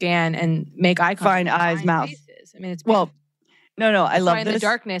to scan and make eye contact. Find eyes, mouth. Faces. I mean, it's No. I love in this. the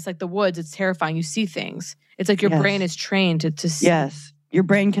darkness, like the woods. It's terrifying. You see things. It's like your Yes. brain is trained to see. Yes, your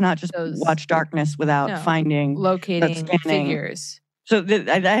brain cannot just watch darkness without finding, locating scanning. figures. So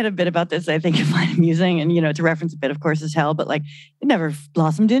I had a bit about this. I think you find amusing, and to reference a bit, of course, is hell, but like it never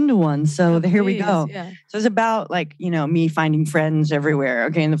blossomed into one. So here we go. Yeah. So it's about me finding friends everywhere,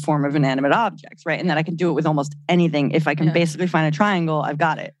 okay, in the form of inanimate objects, right? And that I can do it with almost anything. If I can basically find a triangle, I've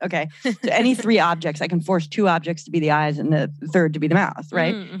got it. Okay. So any three objects, I can force two objects to be the eyes and the third to be the mouth,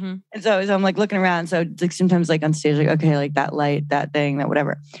 right? Mm-hmm. And so I'm like looking around. So it's like sometimes like on stage, like, okay, like that light, that thing, that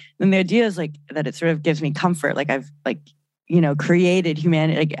whatever. And the idea is like that it sort of gives me comfort. Like I've created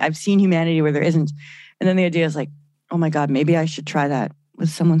humanity. Like I've seen humanity where there isn't. And then the idea is like, oh my God, maybe I should try that with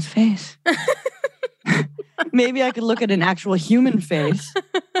someone's face. Maybe I could look at an actual human face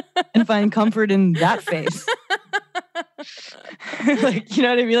and find comfort in that face. Like, you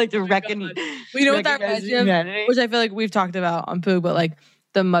know what I mean? Like to reckon. Well, you know what that reminds me of? Which I feel like we've talked about on Poog, but like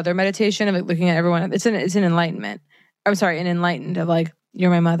the mother meditation of like looking at everyone. It's an enlightenment. I'm sorry, an enlightened of like, you're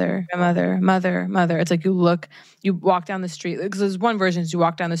my mother, mother. It's like you walk down the street. Because there's one version is you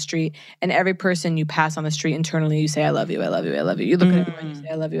walk down the street and every person you pass on the street internally, you say, I love you, I love you, I love you. You look at everyone, you say,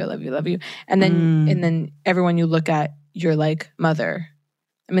 I love you, I love you, I love you. And then everyone you look at, you're like mother.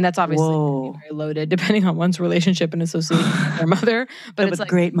 I mean, that's obviously very loaded depending on one's relationship and association with their mother. But it's like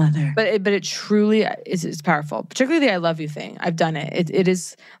great mother. But it truly is powerful. Particularly the I love you thing. I've done it. It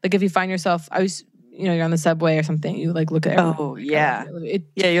is like if you find yourself, you're on the subway or something, you like look at everyone. Oh, yeah.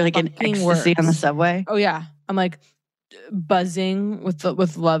 You're like in ecstasy on the subway. Oh, yeah. I'm like buzzing with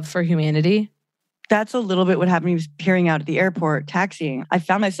love for humanity. That's a little bit what happened when I was peering out at the airport, taxiing. I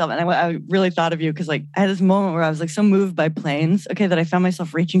found myself, and I really thought of you because like I had this moment where I was like so moved by planes, okay, that I found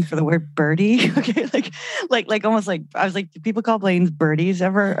myself reaching for the word birdie, okay, like almost like I was like, do people call planes birdies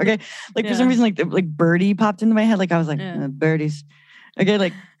ever? Okay, like for some reason like birdie popped into my head, like I was like birdies, okay,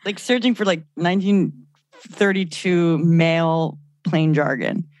 like searching for like 1932 male plane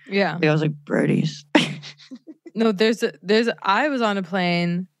jargon. Yeah, like I was like birdies. No, I was on a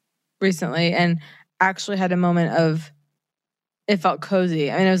plane recently and actually had a moment of it felt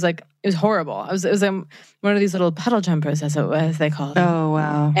cozy. I mean, it was horrible. It was one of these little puddle jumpers as they call it. Oh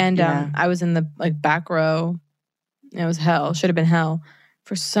wow! And I was in the like back row. It was hell. Should have been hell.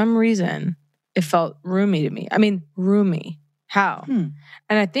 For some reason, it felt roomy to me. I mean, roomy. How? And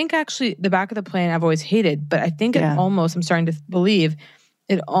I think actually the back of the plane I've always hated, but I think I'm starting to believe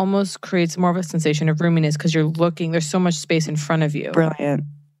it almost creates more of a sensation of roominess because you're looking. There's so much space in front of you. Brilliant.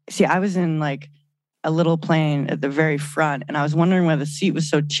 See, I was in like a little plane at the very front, and I was wondering why the seat was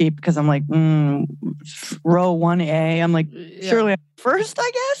so cheap because I'm like, row 1A. I'm like, surely I'm first, I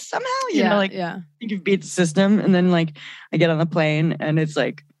guess, somehow. You know, like, I think you've beat the system. And then like I get on the plane and it's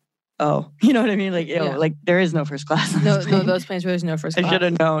like, oh, you know what I mean? Like, like there is no first class. No, those planes where there's no first class. I should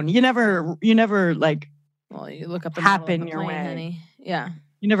have known. You never like. Well, you look up the happen your way. Honey. Yeah.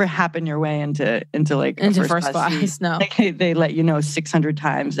 You never happen your way into first class. No, like they let you know 600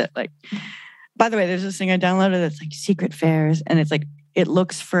 times that like. By the way, there's this thing I downloaded that's like secret fares, and it's like it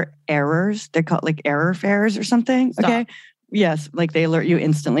looks for errors. They're called like error fares or something. Stop. Okay. Yes, like they alert you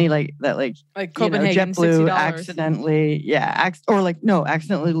instantly, like that, like Copenhagen, JetBlue $60. accidentally,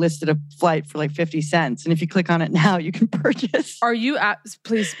 accidentally listed a flight for like 50 cents, and if you click on it now, you can purchase. Are you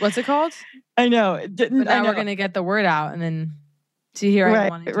please? What's it called? I know. But now we're gonna get the word out, and then. See here,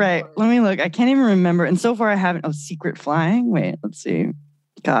 right. Let me look. I can't even remember. And so far, I haven't. Oh, secret flying. Wait, let's see.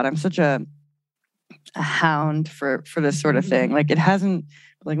 God, I'm such a hound for this sort of thing. Like it hasn't.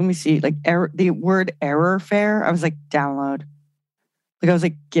 Like let me see. Like the word error fare. I was like download. Like I was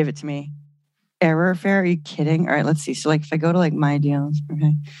like give it to me. error fare. Are you kidding? All right, let's see. So like if I go to like my deals,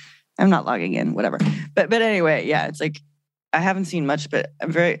 okay. I'm not logging in, whatever. But anyway, yeah, it's like I haven't seen much, but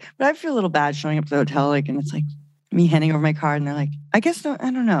I feel a little bad showing up to the hotel, like, and it's like me handing over my card, and they're like, I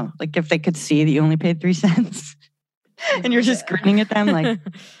don't know, like if they could see that you only paid 3 cents, and you're just grinning at them like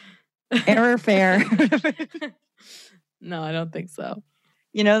error fare. No, I don't think so.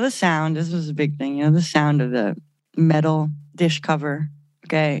 You know, the sound. This was a big thing. You know, the sound of the metal dish cover.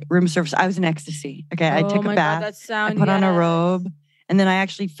 Okay, room service. I was in ecstasy. Okay, I took a bath. God, that sound, I put on a robe. And then I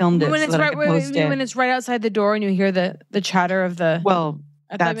actually filmed it when it's right, when it's right outside the door and you hear the chatter of the... Well,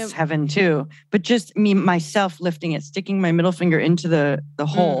 that's heaven too. But just myself lifting it, sticking my middle finger into the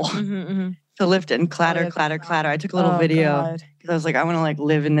hole to lift it and clatter. I took a little video because I was like, I want to like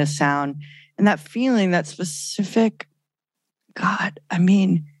live in this sound. And that feeling, that specific... God, I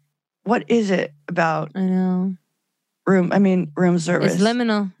mean, what is it about... I know. Room service. It's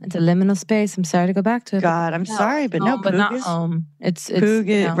liminal. It's a liminal space. I'm sorry to go back to it. God, I'm sorry, but no, but not home. It's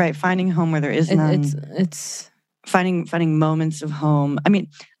right. Finding home where there is none. It's finding moments of home. I mean,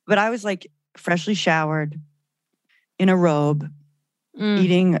 but I was like freshly showered, in a robe,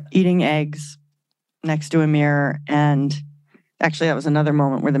 eating eggs next to a mirror, and actually that was another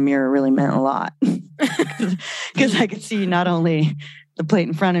moment where the mirror really meant a lot because I could see not only the plate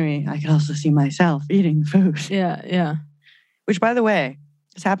in front of me, I could also see myself eating the food. Yeah. Which, by the way,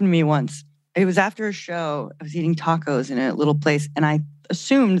 this happened to me once. It was after a show. I was eating tacos in a little place, and I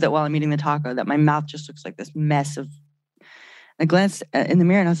assumed that while I'm eating the taco, that my mouth just looks like this mess of... I glanced in the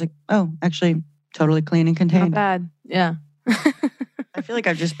mirror, and I was like, oh, actually, totally clean and contained. Not bad. Yeah. I feel like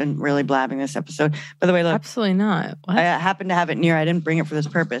I've just been really blabbing this episode. By the way, look. Absolutely not. What? I happen to have it near. I didn't bring it for this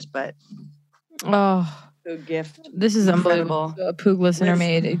purpose, but... Oh... Good gift. This is unbelievable. A Poog listener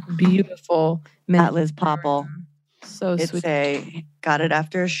made a beautiful at Liz Popple. So sweet. Got it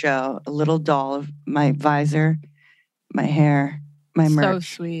after a show. A little doll of my visor, my hair, my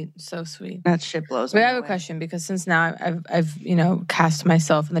merch. So sweet. That shit blows me away. I have a question because since now I've cast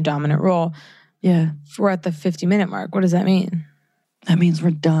myself in the dominant role. Yeah. We're at the 50-minute mark. What does that mean? That means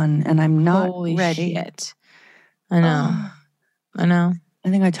we're done, and I'm not Holy ready. Shit. I know. I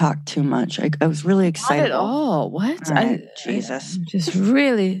think I talked too much. I was really excited. Not at all. What? Right. Jesus. I just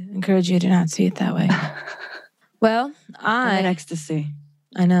really encourage you to not see it that way. Well, I'm in ecstasy.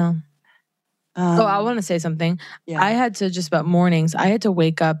 I know. I want to say something. Yeah. I had to just about mornings. I had to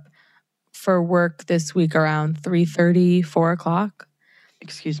wake up for work this week around 3:30, 4 o'clock.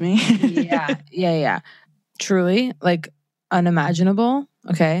 Excuse me? Yeah. Truly, like unimaginable.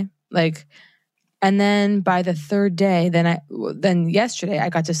 Okay. Like, and then by the third day, then yesterday I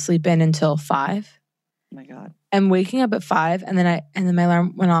got to sleep in until 5. Oh my God. And waking up at 5, and then my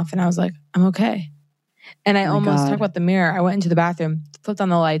alarm went off, and I was like, I'm okay. And I almost talked about the mirror. I went into the bathroom, flipped on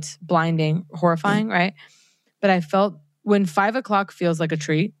the lights, blinding, horrifying, right? But I felt when 5 o'clock feels like a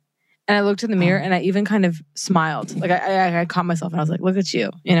treat, and I looked in the mirror, and I even kind of smiled. Like I caught myself, and I was like, look at you,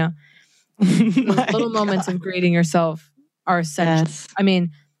 you know? Little moments of greeting yourself are essential. Yes. I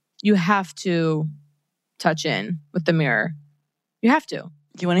mean, you have to touch in with the mirror. You have to.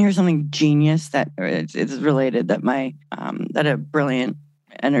 Do you want to hear something genius that it's related that that a brilliant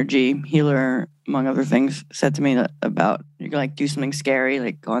energy healer, among other things, said to me about you can like do something scary,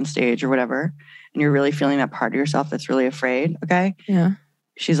 like go on stage or whatever, and you're really feeling that part of yourself that's really afraid, okay? Yeah.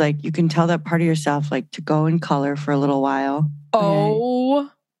 She's like, you can tell that part of yourself like to go in color for a little while. Oh.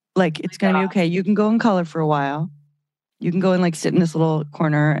 Like it's going to be okay. You can go in color for a while. You can go and like sit in this little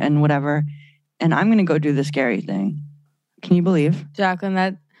corner and whatever. And I'm going to go do the scary thing. Can you believe? Jacqueline,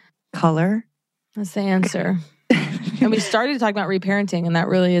 that color? That's the answer. And we started talking about reparenting, and that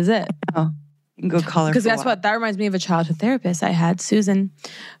really is it. Oh, you can go color. Because guess what? That reminds me of a childhood therapist I had, Susan,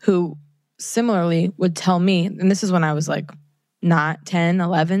 who similarly would tell me, and this is when I was like not 10,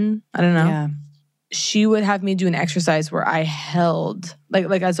 11, I don't know. Yeah. She would have me do an exercise where I held,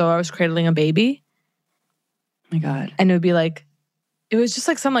 like as though I was cradling a baby. Oh my God. And it would be like, it was just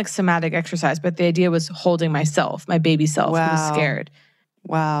like some like somatic exercise, but the idea was holding myself, my baby self, who was scared.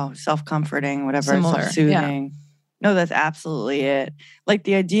 Wow. Self-comforting, whatever. Similar, self-soothing. Yeah. No, that's absolutely it. Like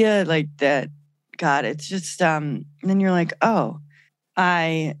the idea like that, God, it's just, and then you're like, oh,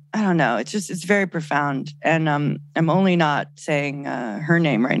 I don't know. It's very profound. And I'm only not saying her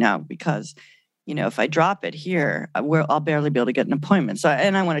name right now because, you know, if I drop it here, I'll barely be able to get an appointment. So,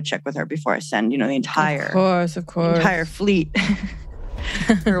 and I want to check with her before I send, you know, the entire, of course, entire fleet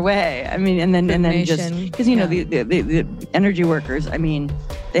her way. I mean, and then just because you know the energy workers. I mean,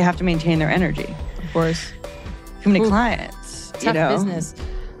 they have to maintain their energy. Of course, too many clients. Tough business.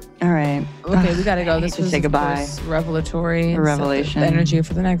 All right. Okay, we gotta go. I This hate to was say goodbye. Revelatory. A revelation. The energy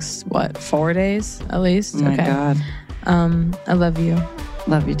for the next 4 days at least. Oh my okay. God. I love you.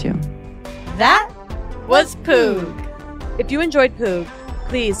 Love you too. That was Poog. If you enjoyed Poog,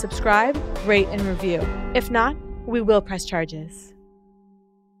 please subscribe, rate, and review. If not, we will press charges.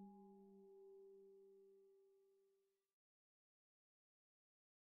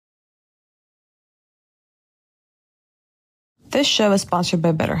 This show is sponsored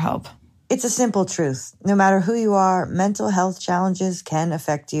by BetterHelp. It's a simple truth. No matter who you are, mental health challenges can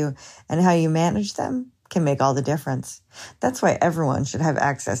affect you, and how you manage them can make all the difference. That's why everyone should have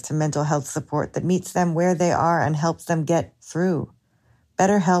access to mental health support that meets them where they are and helps them get through.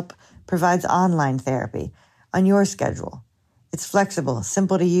 BetterHelp provides online therapy on your schedule. It's flexible,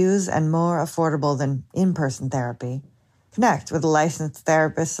 simple to use, and more affordable than in-person therapy. Connect with a licensed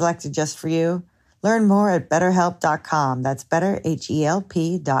therapist selected just for you. Learn more at BetterHelp.com. That's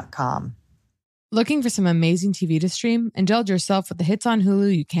BetterHelp.com. Looking for some amazing TV to stream? Indulge yourself with the hits on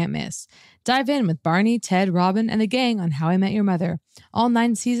Hulu you can't miss. Dive in with Barney, Ted, Robin, and the gang on How I Met Your Mother. All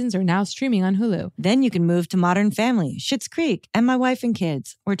 9 seasons are now streaming on Hulu. Then you can move to Modern Family, Schitt's Creek, and My Wife and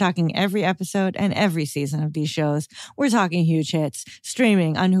Kids. We're talking every episode and every season of these shows. We're talking huge hits,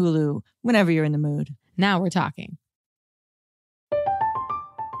 streaming on Hulu whenever you're in the mood. Now we're talking.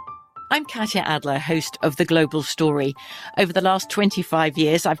 I'm Katya Adler, host of The Global Story. Over the last 25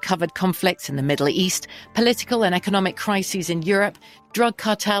 years, I've covered conflicts in the Middle East, political and economic crises in Europe, drug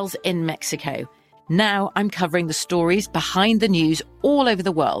cartels in Mexico. Now I'm covering the stories behind the news all over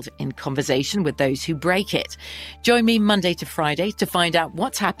the world in conversation with those who break it. Join me Monday to Friday to find out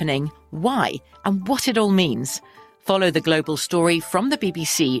what's happening, why, and what it all means. Follow The Global Story from the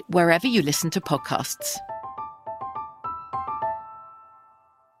BBC wherever you listen to podcasts.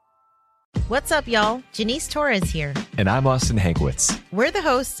 What's up, y'all? Janice Torres here. And I'm Austin Hankwitz. We're the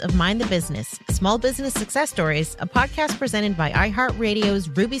hosts of Mind the Business, Small Business Success Stories, a podcast presented by iHeartRadio's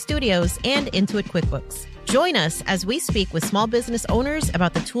Ruby Studios and Intuit QuickBooks. Join us as we speak with small business owners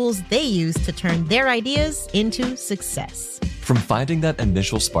about the tools they use to turn their ideas into success. From finding that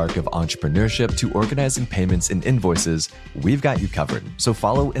initial spark of entrepreneurship to organizing payments and invoices, we've got you covered. So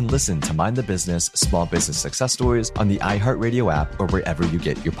follow and listen to Mind the Business, Small Business Success Stories on the iHeartRadio app or wherever you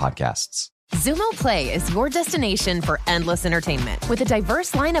get your podcasts. Xumo Play is your destination for endless entertainment. With a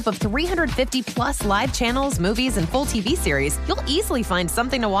diverse lineup of 350 plus live channels, movies, and full TV series, you'll easily find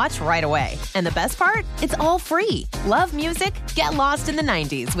something to watch right away. And the best part? It's all free. Love music? Get lost in the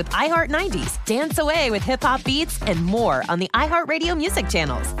 90s with iHeart 90s. Dance away with hip-hop beats and more on the iHeartRadio music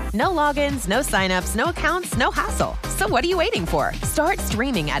channels. No logins, no signups, no accounts, no hassle. So what are you waiting for? Start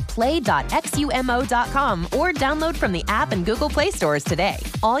streaming at play.xumo.com or download from the app and Google Play stores today.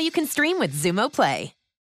 All you can stream with Xumo Play.